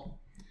all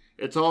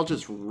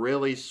just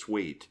really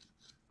sweet.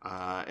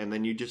 And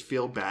then you just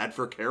feel bad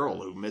for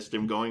Carol, who missed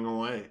him going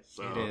away.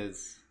 So it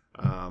is.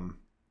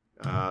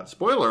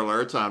 Spoiler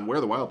alerts on Where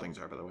the Wild Things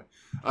Are, by the way.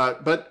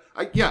 But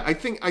I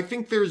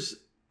think there's.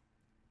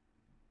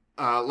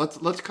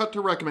 Let's cut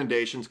to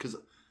recommendations, because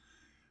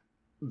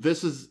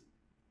this is,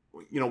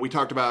 you know, we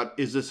talked about,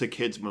 is this a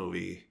kid's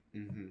movie?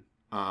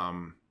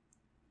 Mm-hmm.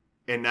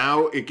 And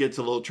now it gets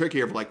a little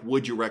trickier of like,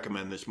 would you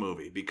recommend this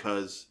movie?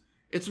 Because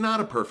it's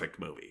not a perfect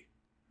movie.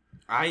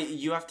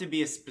 You have to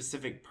be a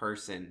specific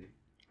person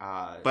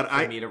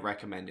for me to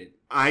recommend it.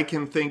 I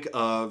can think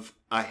of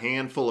a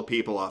handful of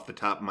people off the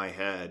top of my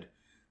head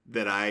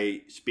that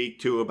I speak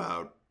to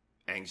about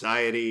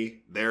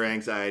anxiety, their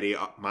anxiety,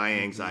 my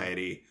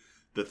anxiety,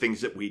 the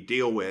things that we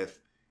deal with.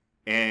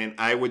 And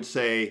I would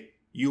say,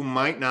 you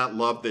might not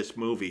love this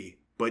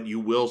movie, but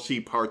you will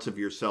see parts of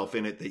yourself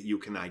in it that you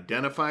can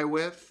identify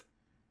with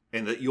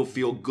and that you'll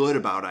feel good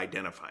about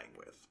identifying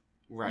with.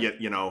 Right. Yet,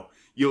 you know,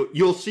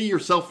 you'll see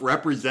yourself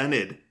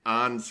represented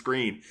on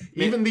screen.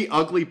 Even the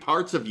ugly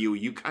parts of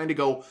you kind of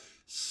go,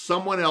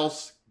 someone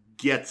else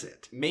gets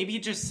it. Maybe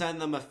just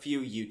send them a few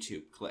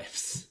YouTube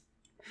clips.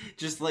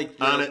 Just like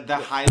the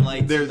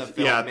highlights of the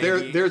film. Yeah,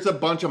 there's a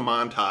bunch of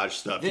montage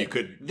stuff you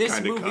could This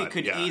kind of movie cut.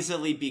 could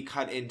easily be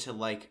cut into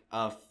like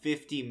a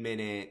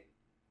 50-minute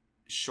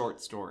short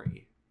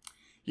story.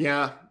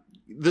 Yeah,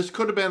 this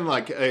could have been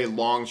like a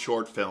long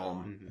short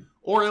film. Mm-hmm.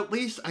 Or at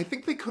least, I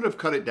think they could have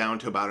cut it down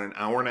to about an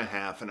hour and a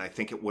half, and I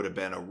think it would have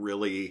been a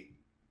really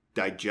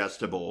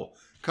digestible.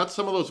 Cut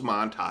some of those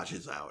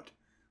montages out.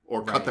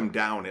 Or cut them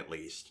down at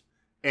least.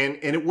 And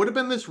it would have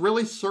been this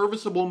really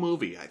serviceable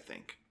movie, I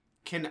think.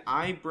 Can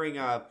I bring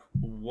up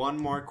one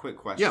more quick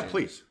question? Yeah,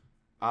 please.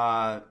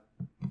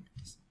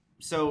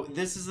 So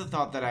this is a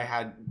thought that I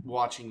had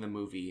watching the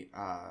movie.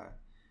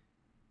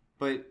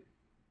 But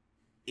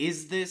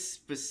is this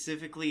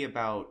specifically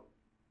about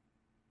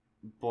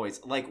boys?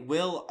 Like,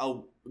 will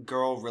a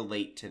girl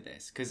relate to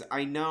this? Because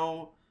I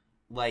know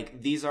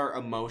like, these are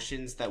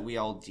emotions that we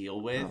all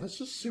deal with. Oh, that's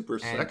just super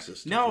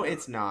sexist. No,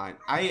 it's not.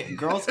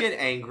 Girls get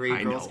angry.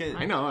 I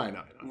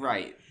know.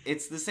 Right.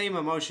 It's the same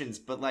emotions,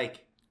 but,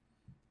 like,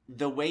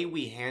 the way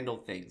we handle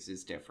things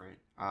is different.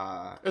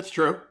 It's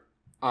true.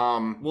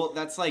 Well,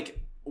 that's like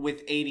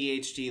with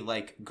ADHD,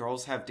 like,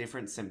 girls have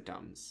different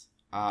symptoms.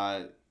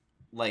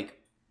 Like,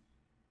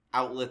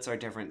 outlets are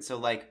different. So,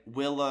 like,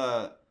 will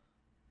a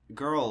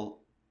girl,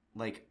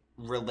 like,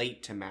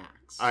 relate to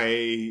Max? Or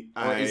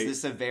is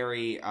this a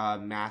very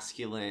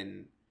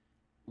masculine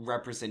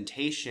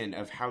representation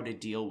of how to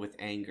deal with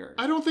anger?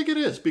 I don't think it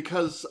is,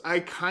 because I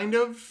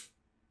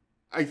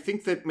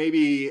think that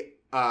maybe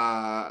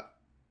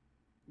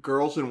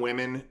girls and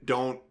women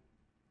don't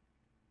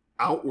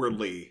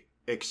outwardly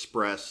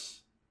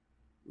express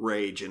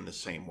rage in the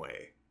same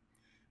way.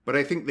 But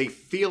I think they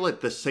feel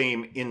it the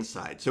same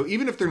inside. So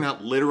even if they're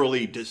not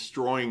literally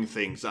destroying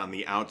things on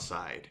the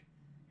outside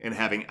and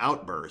having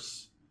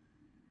outbursts,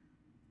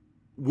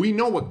 we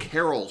know what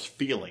Carol's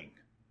feeling.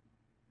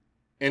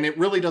 And it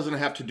really doesn't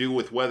have to do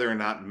with whether or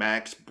not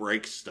Max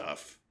breaks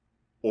stuff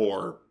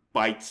or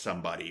bites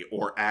somebody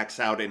or acts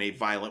out in a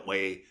violent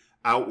way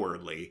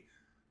outwardly.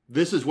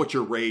 This is what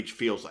your rage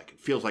feels like. It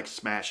feels like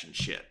smashing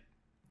shit.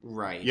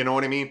 Right. You know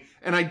what I mean?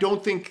 And I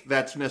don't think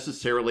that's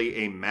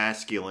necessarily a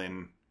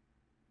masculine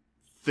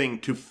thing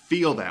to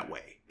feel that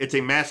way. It's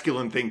a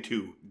masculine thing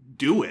to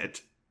do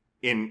it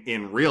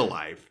in real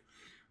life.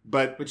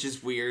 But which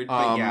is weird,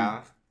 but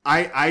yeah.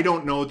 I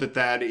don't know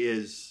that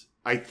is...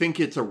 I think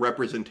it's a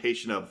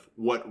representation of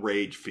what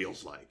rage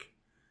feels like.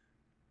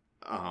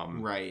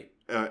 Right.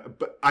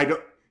 But I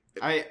don't...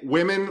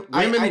 Women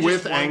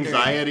with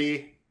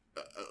anxiety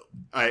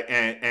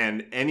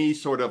and any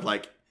sort of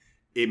like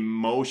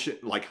emotion,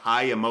 like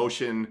high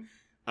emotion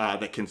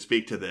that can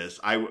speak to this,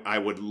 I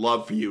would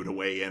love for you to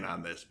weigh in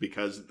on this,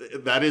 because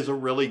that is a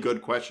really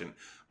good question.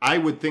 I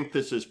would think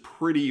this is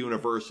pretty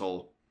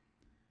universal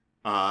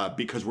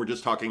because we're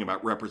just talking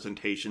about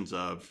representations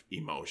of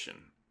emotion.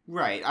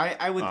 Right.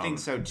 I would think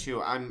so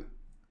too.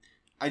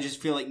 I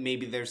just feel like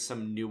maybe there's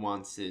some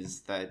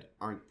nuances that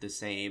aren't the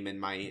same and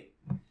might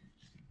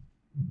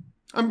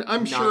I'm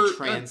not sure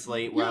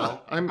translate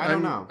well. I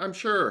don't know. I'm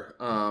sure.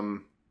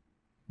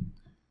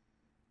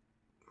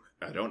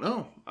 I don't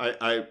know.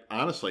 I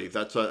honestly,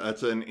 that's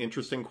an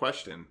interesting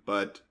question,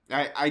 but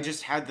I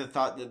just had the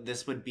thought that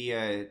this would be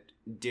a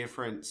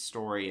different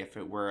story if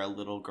it were a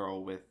little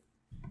girl with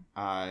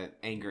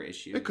anger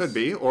issues. It could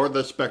be, or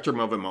the spectrum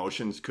of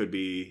emotions could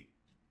be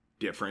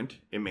different.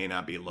 It may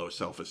not be low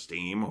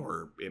self-esteem,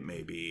 or it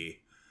may be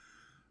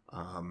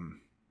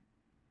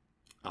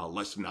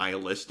less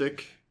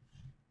nihilistic.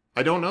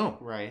 I don't know.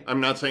 Right.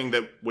 I'm not saying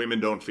that women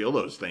don't feel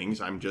those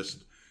things. I'm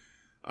just,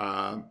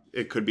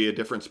 it could be a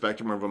different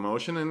spectrum of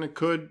emotion, and it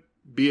could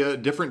be a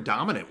different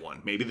dominant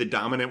one. Maybe the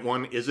dominant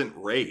one isn't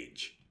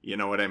rage. You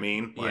know what I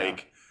mean? Yeah.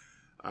 Like,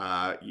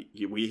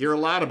 we hear a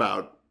lot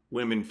about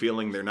women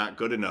feeling they're not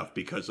good enough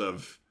because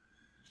of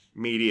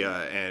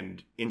media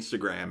and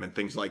Instagram and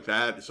things like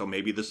that. So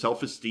maybe the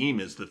self-esteem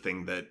is the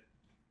thing that,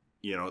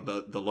 you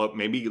know,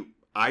 maybe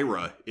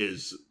Ira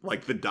is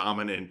like the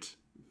dominant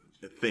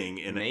thing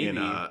in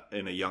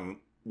a young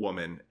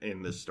woman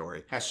in this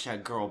story.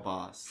 Hashtag girl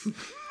boss.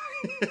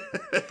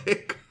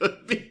 It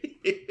could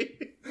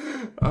be.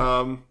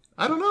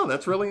 I don't know.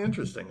 That's really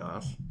interesting,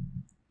 Oz.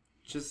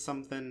 Just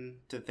something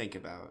to think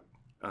about.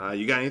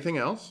 You got anything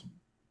else?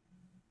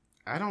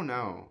 I don't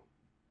know.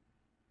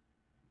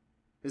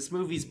 This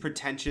movie's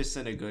pretentious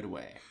in a good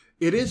way.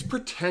 It is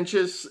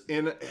pretentious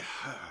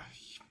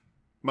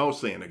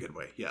mostly in a good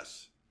way,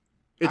 yes.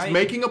 It's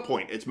making a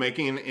point. It's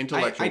making an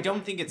intellectual I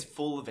don't think it's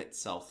full of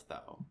itself,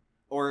 though.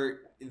 Or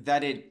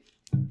that it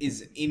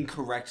is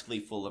incorrectly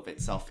full of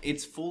itself.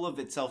 It's full of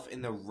itself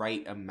in the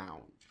right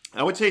amount.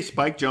 I would say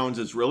Spike Jonze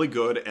is really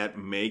good at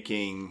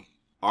making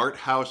art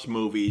house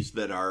movies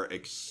that are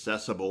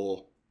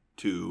accessible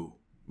to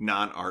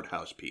non-art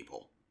house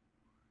people.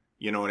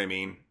 You know what I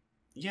mean?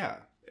 Yeah.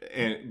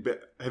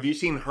 But have you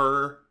seen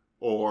Her?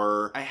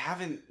 Or I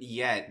haven't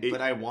yet,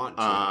 but I want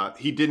to.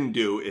 He didn't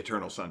do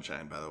Eternal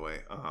Sunshine, by the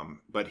way.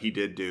 But he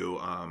did do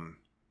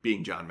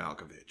Being John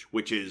Malkovich,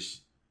 which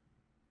is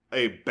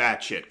a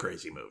batshit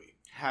crazy movie.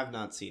 Have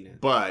not seen it.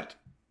 But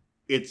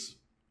it's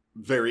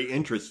very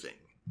interesting.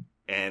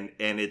 And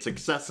it's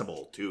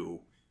accessible to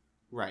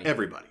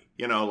everybody.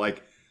 You know,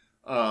 like...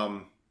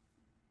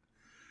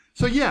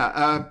 so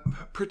yeah,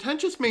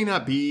 pretentious may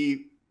not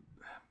be...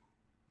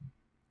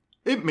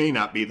 It may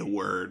not be the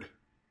word.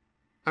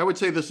 I would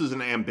say this is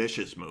an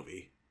ambitious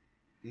movie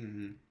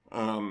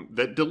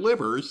that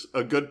delivers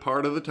a good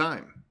part of the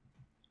time.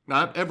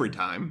 Not every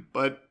time,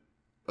 but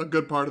a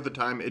good part of the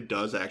time it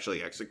does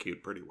actually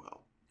execute pretty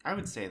well. I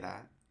would say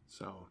that.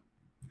 So,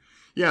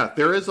 yeah,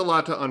 there is a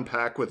lot to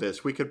unpack with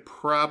this. We could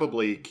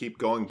probably keep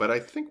going, but I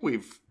think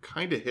we've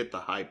kind of hit the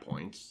high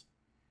points.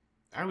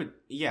 I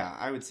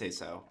would say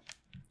so.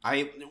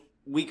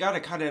 We gotta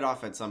cut it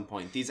off at some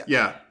point.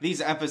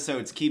 These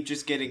episodes keep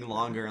just getting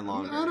longer and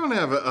longer. I don't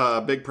have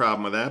a big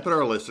problem with that, but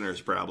our listeners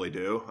probably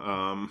do.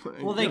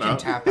 Well, they can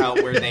tap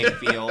out where they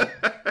feel.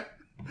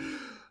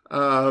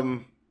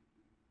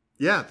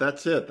 Yeah,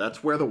 that's it.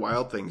 That's where the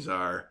Wild Things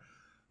are.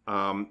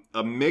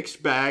 A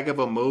mixed bag of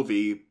a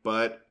movie,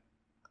 but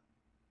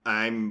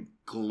I'm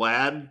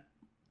glad.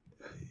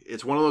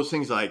 It's one of those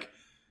things like,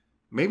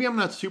 maybe I'm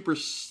not super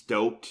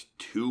stoked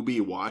to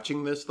be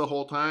watching this the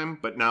whole time,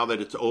 but now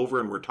that it's over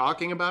and we're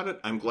talking about it,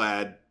 I'm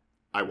glad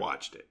I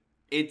watched it.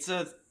 It's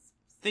a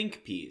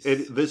think piece.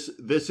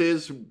 This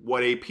is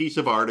what a piece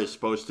of art is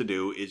supposed to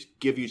do, is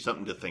give you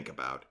something to think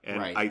about. And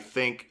right. I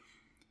think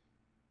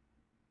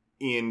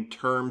in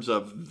terms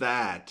of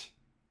that,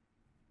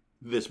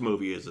 this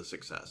movie is a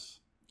success.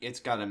 It's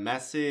got a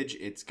message.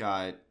 It's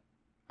got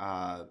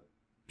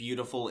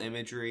beautiful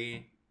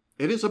imagery.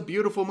 It is a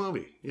beautiful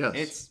movie.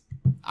 Yes.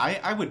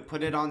 I would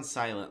put it on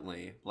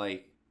silently.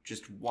 Like,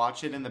 just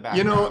watch it in the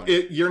background.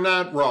 You're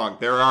not wrong.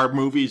 There are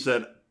movies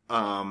that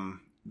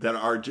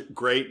are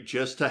great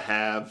just to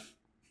have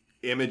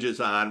images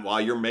on while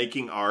you're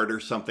making art or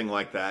something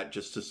like that,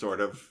 just to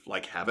sort of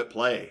like have it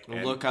play.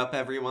 And look up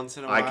every once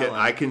in a while.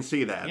 I can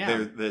see that.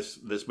 Yeah.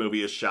 This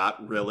movie is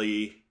shot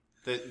really.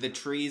 The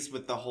trees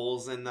with the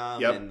holes in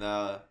them and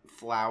the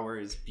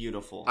flowers,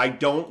 beautiful. I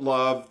don't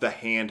love the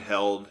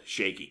handheld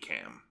shaky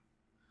cam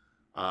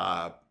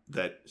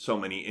that so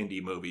many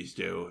indie movies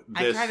do.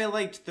 I kind of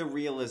liked the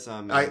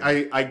realism.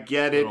 I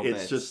get it.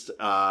 It's just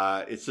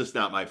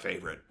not my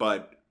favorite.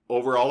 But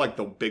overall, like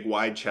the big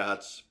wide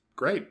shots,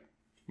 great.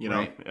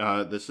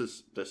 Right. This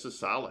is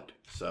solid.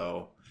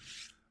 So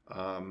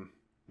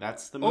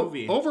that's the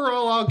movie.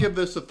 Overall, I'll give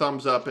this a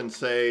thumbs up and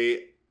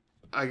say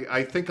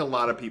I think a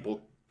lot of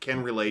people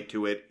can relate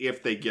to it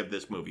if they give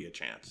this movie a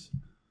chance.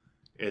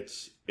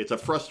 It's a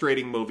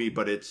frustrating movie,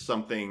 but it's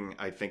something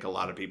I think a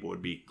lot of people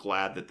would be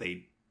glad that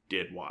they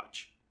did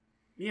watch.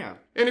 Yeah.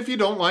 And if you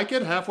don't like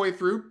it halfway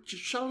through,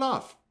 just shut it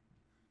off.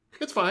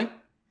 It's fine.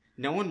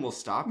 No one will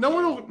stop. No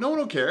one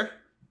will care.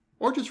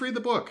 Or just read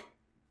the book.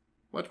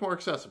 Much more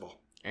accessible.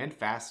 And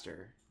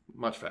faster.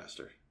 Much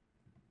faster.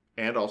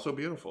 And also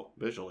beautiful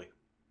visually.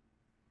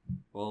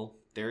 Well,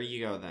 there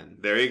you go then.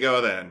 There you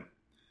go then.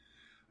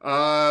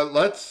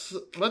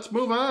 Let's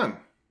move on.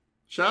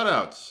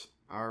 Shoutouts.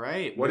 All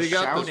right. What do you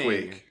got this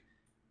week?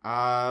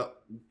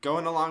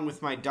 Going along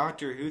with my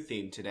Doctor Who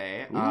theme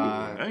today. Ooh,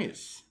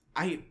 nice.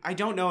 I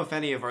don't know if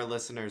any of our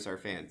listeners are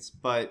fans,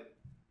 but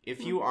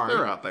if you aren't,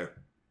 they're out there.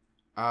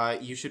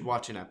 You should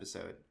watch an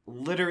episode.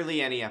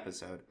 Literally any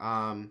episode.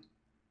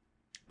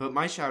 But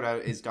my shout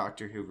out is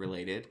Doctor Who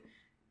related.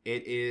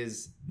 It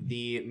is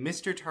the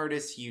Mr.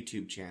 TARDIS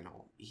YouTube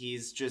channel.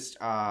 He's just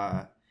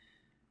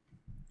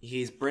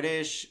he's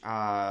British.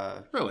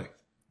 Really?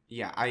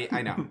 Yeah,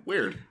 I know.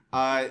 Weird.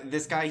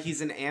 This guy,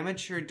 he's an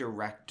amateur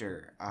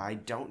director. I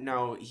don't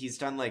know. He's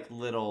done like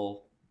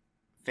little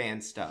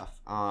fan stuff.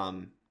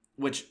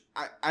 Which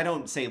I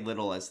don't say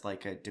little as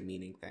like a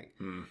demeaning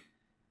thing.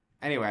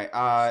 Anyway,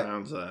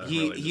 sounds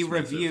he really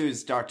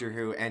reviews Doctor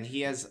Who, and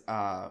he has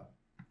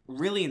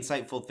really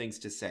insightful things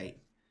to say.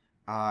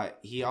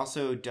 He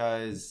also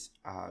does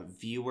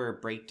viewer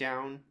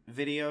breakdown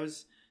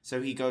videos,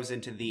 so he goes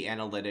into the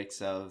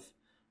analytics of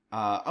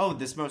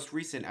this most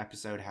recent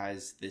episode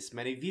has this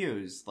many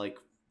views, like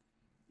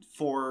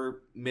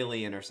 4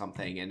 million or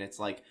something, and it's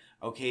like,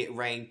 okay, it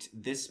ranked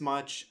this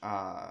much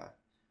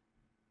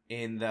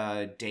in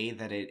the day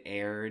that it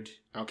aired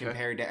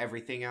compared to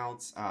everything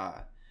else.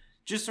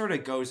 Just sort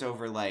of goes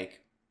over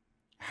like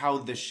how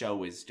the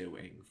show is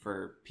doing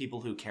for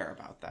people who care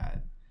about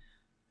that.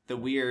 The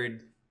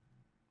weird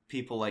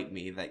people like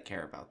me that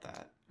care about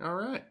that. All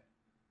right.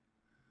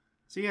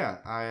 So yeah,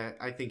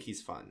 I think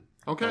he's fun.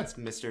 Okay. That's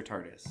Mr.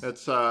 TARDIS.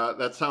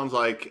 That sounds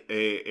like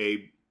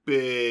a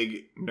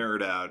big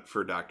nerd out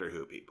for Doctor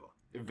Who people.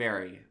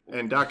 Very.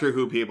 And Doctor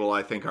Who people,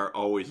 I think, are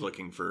always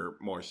looking for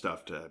more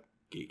stuff to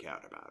geek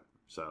out about.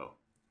 So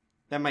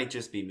that might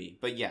just be me,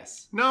 but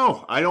yes.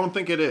 No, I don't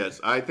think it is.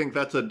 I think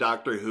that's a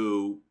Doctor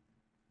Who.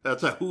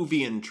 That's a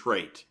Whovian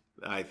trait.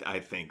 I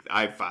think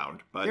I've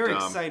found. But they're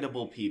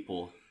excitable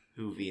people,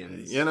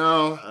 Whovians.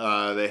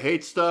 They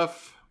hate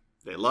stuff.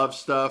 They love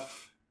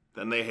stuff.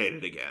 Then they hate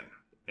it again.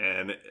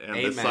 And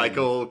the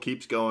cycle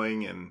keeps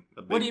going. And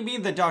what do you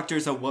mean the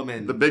Doctor's a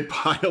woman? The big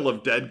pile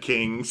of dead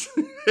kings,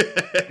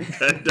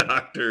 dead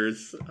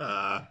doctors.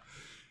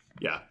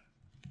 Yeah.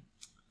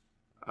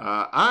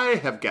 I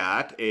have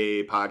got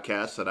a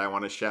podcast that I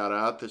want to shout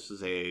out. This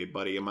is a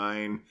buddy of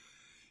mine.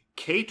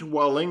 Kate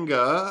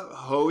Wallinga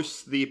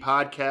hosts the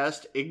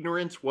podcast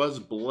Ignorance Was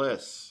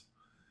Bliss.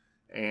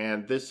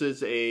 And this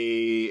is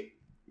a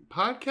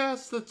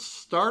podcast that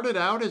started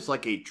out as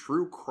like a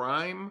true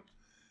crime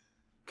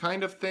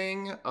kind of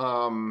thing,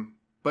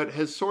 but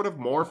has sort of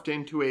morphed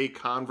into a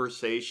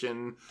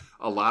conversation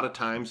a lot of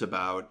times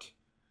about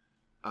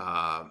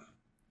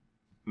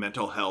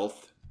mental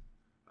health.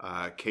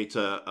 Kate's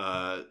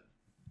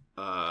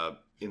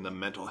in the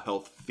mental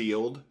health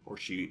field, or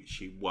she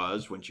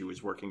was when she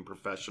was working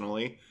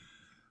professionally.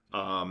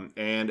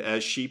 And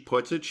as she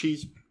puts it,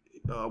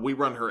 we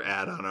run her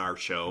ad on our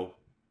show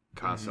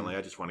constantly.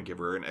 I just want to give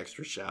her an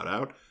extra shout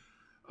out.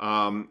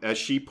 As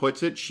she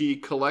puts it, she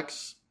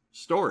collects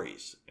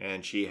stories,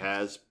 and she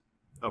has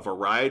a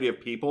variety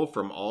of people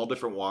from all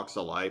different walks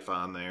of life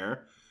on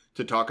there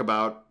to talk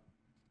about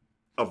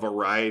a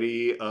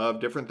variety of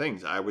different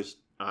things. I was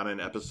on an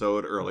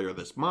episode earlier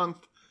this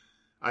month.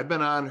 I've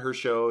been on her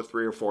show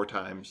 3 or 4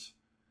 times.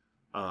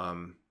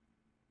 And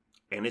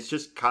it's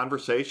just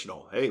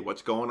conversational. Hey,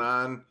 what's going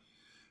on?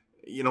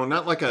 You know,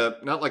 not like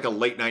a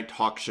late night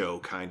talk show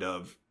kind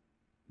of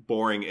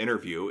boring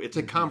interview. It's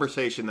a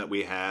conversation that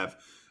we have.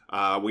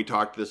 We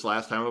talked this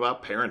last time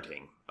about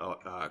parenting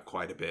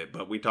quite a bit,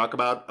 but we talk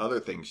about other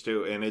things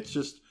too. And it's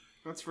just,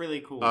 that's really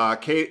cool.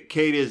 Kate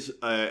is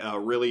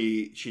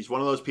she's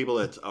one of those people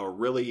that's a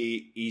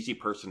really easy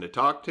person to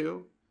talk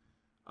to.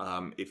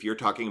 If you're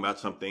talking about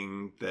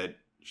something that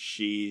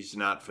she's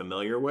not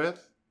familiar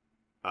with,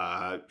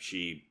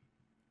 she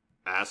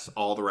asks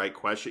all the right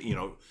questions, you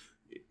know,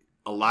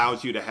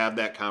 allows you to have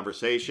that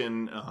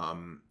conversation.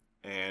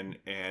 And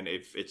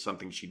if it's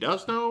something she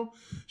does know,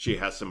 she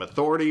has some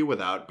authority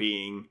without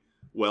being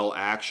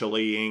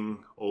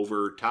actuallying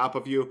over top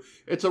of you.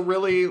 It's a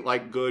really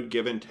like good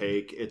give and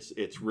take.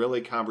 It's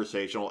really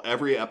conversational.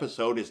 Every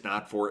episode is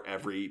not for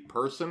every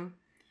person.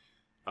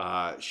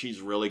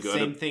 She's really good.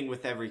 Same thing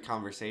with every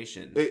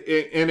conversation.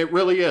 And it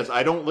really is.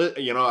 I don't,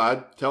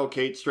 I tell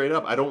Kate straight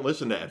up, I don't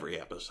listen to every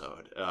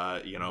episode.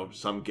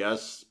 Some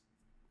guests,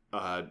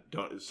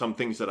 some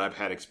things that I've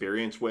had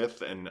experience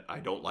with, and I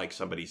don't like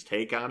somebody's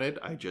take on it.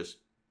 I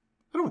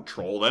don't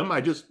troll them.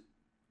 I just,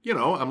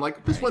 I'm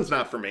like, this one's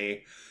not for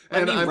me.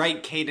 Let me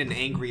write Kate an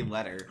angry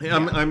letter. Yeah.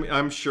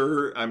 I'm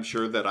sure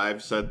that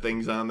I've said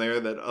things on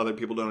there that other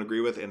people don't agree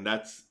with, and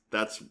that's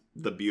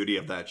the beauty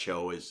of that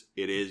show is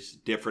it is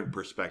different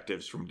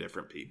perspectives from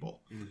different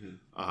people.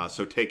 Mm-hmm.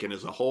 So taken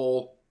as a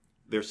whole,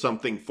 there's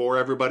something for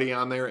everybody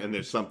on there, and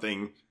there's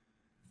something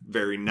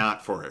very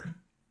not for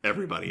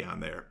everybody on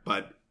there.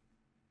 But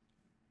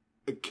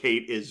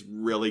Kate is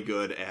really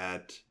good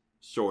at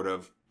sort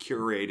of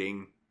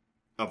curating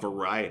a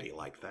variety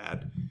like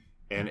that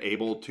and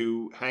able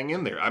to hang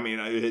in there. I mean,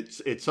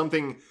 it's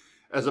something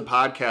as a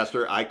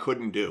podcaster I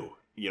couldn't do.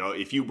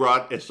 If you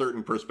brought a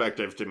certain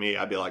perspective to me,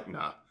 I'd be like,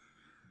 nah,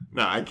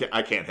 I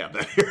can't have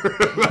that here.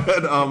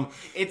 But,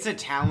 it's a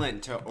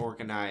talent to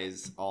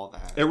organize all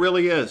that. It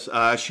really is.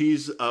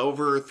 She's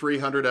over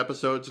 300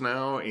 episodes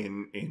now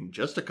in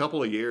just a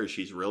couple of years.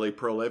 She's really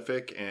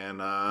prolific, and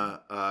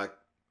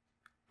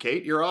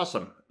Kate, you're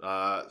awesome.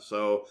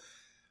 So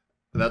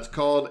that's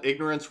called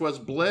Ignorance Was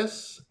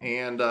Bliss,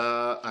 and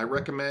I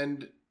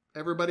recommend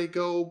everybody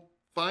go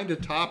find a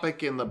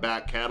topic in the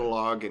back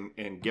catalog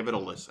and give it a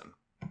listen.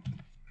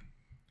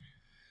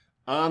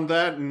 On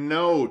that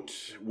note,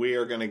 we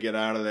are going to get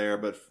out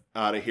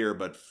of here,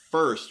 but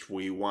first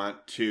we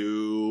want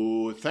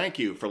to thank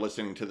you for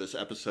listening to this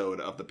episode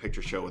of The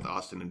Picture Show with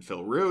Austin and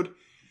Phil Rude.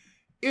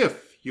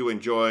 If you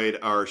enjoyed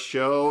our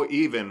show,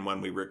 even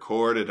when we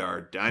recorded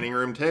our dining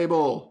room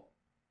table,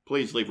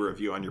 please leave a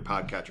review on your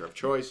podcatcher of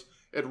choice.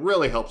 It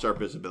really helps our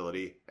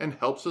visibility and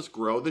helps us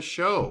grow the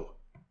show.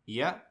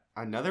 Yeah,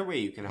 another way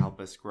you can help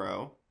us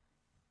grow.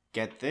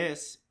 Get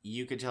this,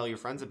 you could tell your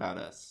friends about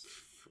us.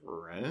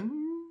 Friends?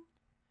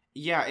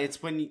 Yeah,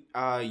 it's when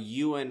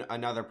you and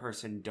another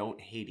person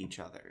don't hate each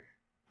other.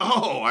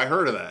 Oh, I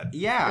heard of that.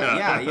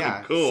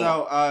 Yeah. Cool.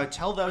 So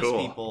tell those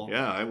people.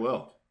 Yeah, I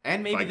will.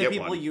 And maybe the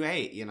people one. you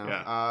hate,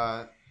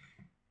 Yeah.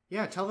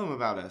 Tell them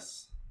about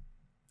us.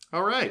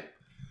 All right.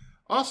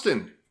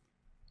 Austin,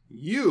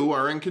 you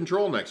are in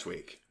control next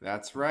week.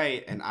 That's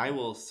right. And I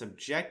will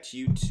subject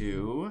you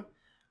to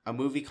a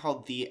movie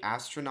called The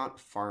Astronaut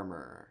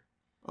Farmer.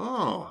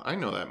 Oh, I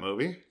know that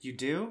movie. You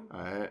do?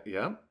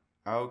 Yeah.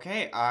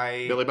 Okay,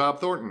 Billy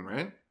Bob Thornton,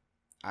 right?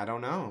 I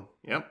don't know.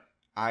 Yep.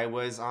 I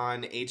was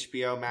on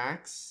HBO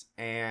Max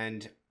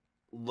and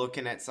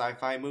looking at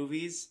sci-fi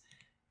movies,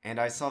 and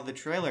I saw the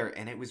trailer,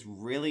 and it was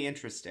really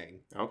interesting.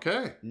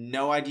 Okay.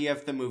 No idea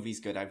if the movie's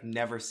good. I've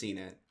never seen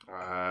it.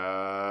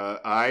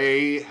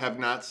 I have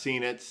not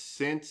seen it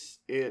since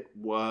it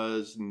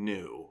was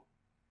new.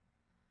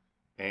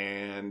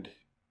 And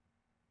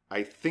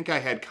I think I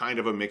had kind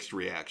of a mixed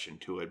reaction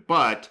to it,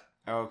 but...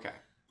 Okay.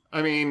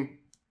 I mean...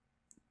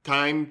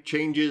 Time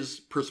changes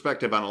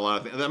perspective on a lot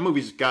of things. That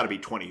movie's got to be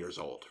 20 years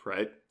old,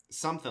 right?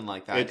 Something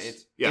like that.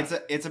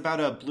 It's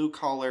about a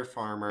blue-collar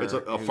farmer. It's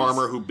a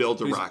farmer who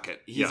builds a rocket.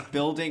 He's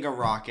building a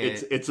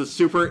rocket. It's a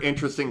super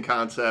interesting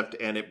concept,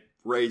 and it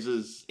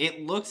raises...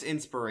 It looks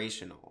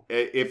inspirational.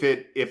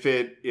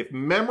 If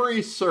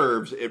memory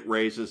serves, it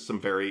raises some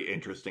very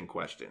interesting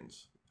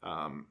questions.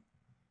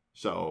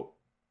 So...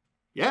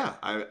 Yeah,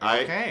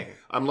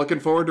 I'm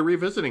looking forward to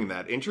revisiting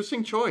that.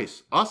 Interesting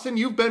choice. Austin,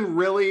 you've been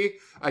really,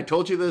 I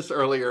told you this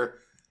earlier,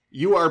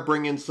 you are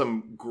bringing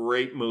some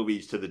great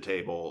movies to the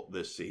table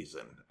this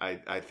season.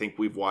 I think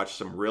we've watched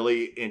some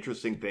really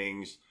interesting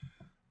things.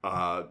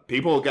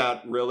 People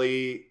got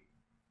really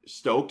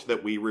stoked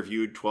that we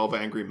reviewed 12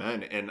 Angry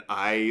Men, and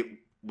I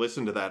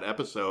listened to that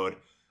episode.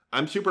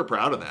 I'm super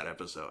proud of that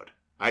episode.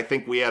 I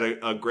think we had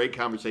a great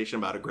conversation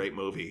about a great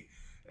movie.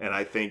 And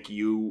I think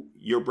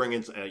you're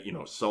bringing,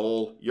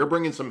 Soul. You're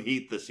bringing some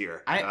heat this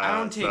year. I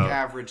don't take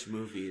average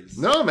movies.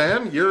 No,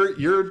 man,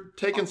 you're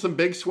taking some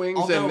big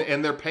swings,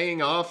 and they're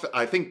paying off.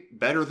 I think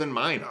better than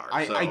mine are.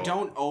 I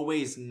don't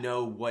always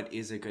know what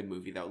is a good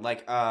movie though.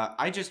 Like,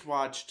 I just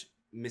watched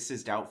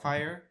Mrs.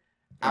 Doubtfire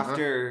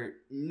after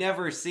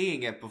never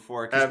seeing it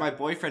before because my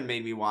boyfriend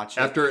made me watch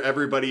it. After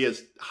everybody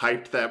has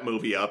hyped that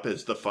movie up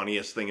as the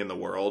funniest thing in the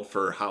world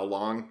for how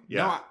long?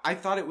 Yeah. No, I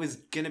thought it was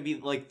going to be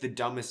like the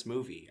dumbest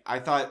movie. I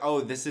thought,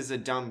 oh, this is a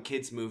dumb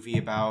kids movie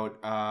about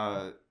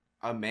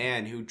a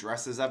man who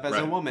dresses up as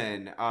a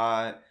woman.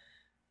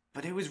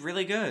 But it was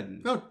really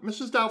good. No,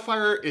 Mrs.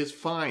 Doubtfire is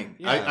fine.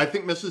 Yeah. I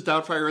think Mrs.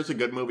 Doubtfire is a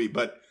good movie,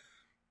 but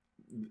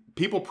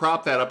people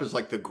prop that up as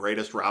like the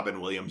greatest Robin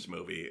Williams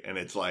movie. And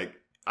it's like,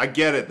 I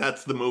get it.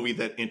 That's the movie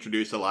that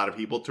introduced a lot of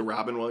people to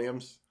Robin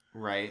Williams.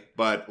 Right.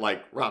 But,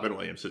 like, Robin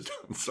Williams has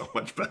done so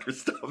much better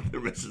stuff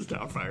than Mrs.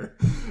 Doubtfire.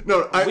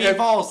 We've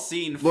all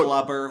seen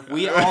Flubber.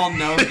 We all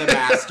know the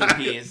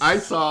masterpiece. I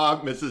saw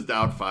Mrs.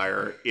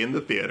 Doubtfire in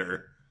the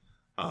theater.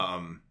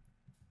 And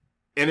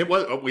it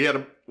was, we had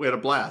a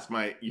blast.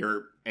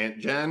 Your Aunt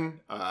Jen,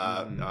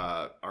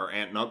 our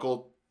aunt and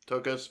uncle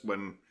took us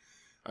when,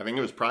 I think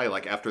it was probably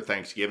like after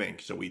Thanksgiving.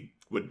 So we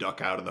would duck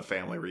out of the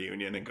family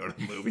reunion and go to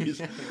the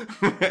movies.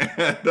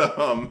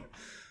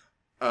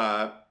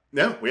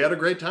 And, we had a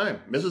great time.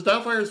 Mrs.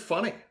 Doubtfire is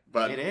funny,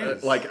 but it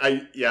is.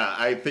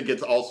 I think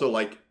it's also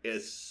like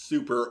is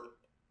super.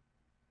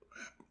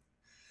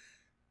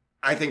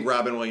 I think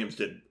Robin Williams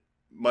did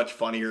much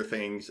funnier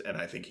things, and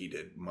I think he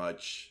did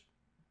much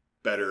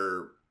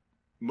better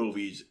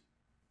movies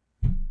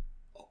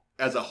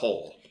as a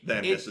whole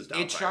than Mrs.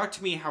 Doubtfire. It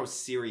shocked me how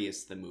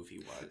serious the movie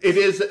was. It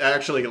is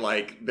actually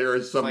like there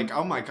is some like,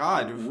 oh my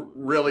god,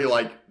 really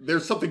like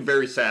there's something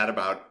very sad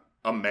about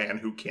a man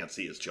who can't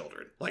see his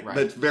children. Like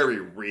that's very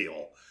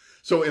real.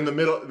 So in the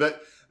middle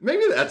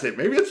maybe that's it.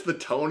 Maybe it's the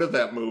tone of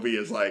that movie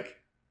is like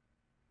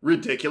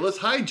ridiculous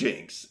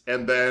hijinks,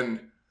 and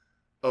then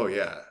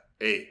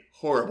a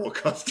horrible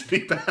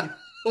custody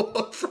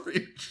battle for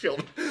your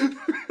children.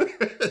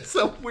 It's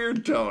a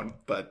weird tone,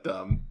 but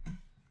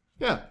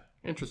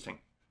interesting.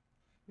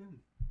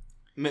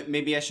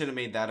 Maybe I should have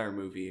made that our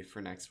movie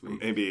for next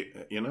week. Maybe,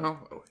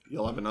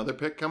 you'll have another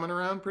pick coming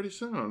around pretty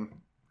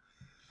soon.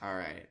 All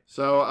right.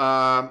 So,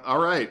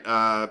 all right.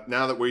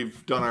 Now that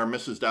we've done our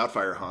Mrs.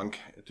 Doubtfire hunk,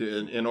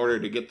 in order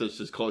to get this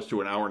as close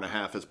to an hour and a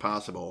half as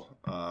possible,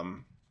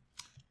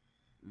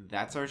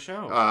 that's our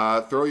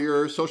show. Throw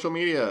your social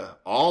media,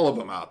 all of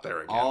them out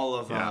there again. All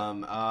of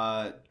them.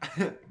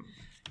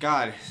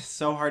 God,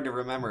 so hard to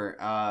remember.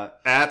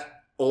 At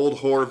Old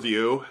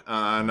Whoreview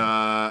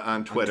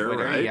on Twitter,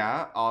 right?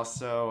 Yeah.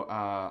 Also,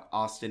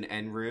 Austin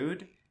N.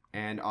 Rude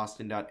and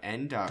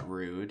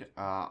austin.n.rude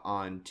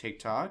on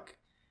TikTok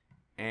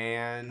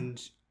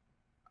and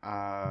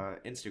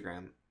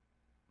Instagram.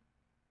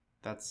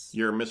 That's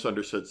your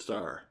misunderstood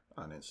star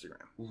on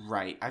Instagram.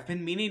 Right. I've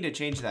been meaning to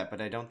change that,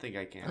 but I don't think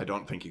I can. I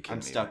don't think you can.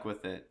 I'm stuck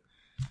with it.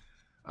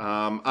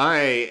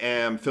 I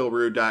am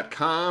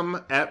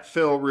philrude.com, at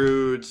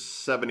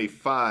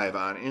philrude75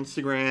 on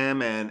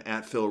Instagram, and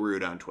at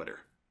philrude on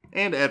Twitter,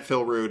 and at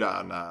philrude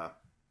on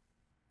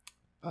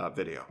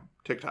video,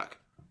 TikTok.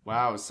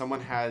 Wow, someone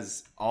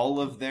has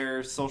all of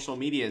their social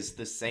medias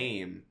the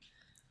same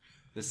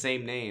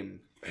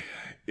name.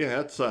 Yeah,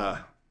 it's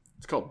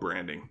called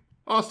branding.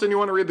 Austin, you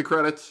want to read the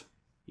credits?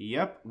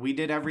 Yep, we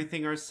did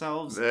everything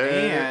ourselves,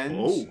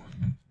 and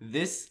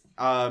this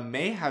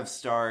may have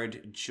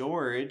starred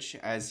George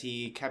as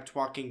he kept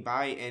walking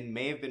by and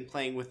may have been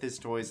playing with his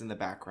toys in the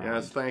background.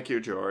 Yes, thank you,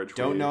 George.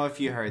 Don't know if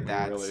you heard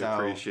that. Really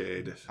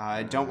appreciate it.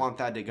 I don't want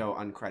that to go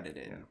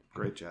uncredited. Yeah,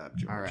 great job,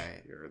 George. All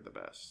right. You're the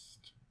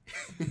best.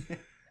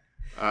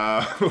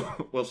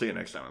 We'll see you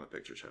next time on The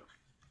Picture Show.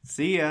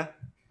 See ya.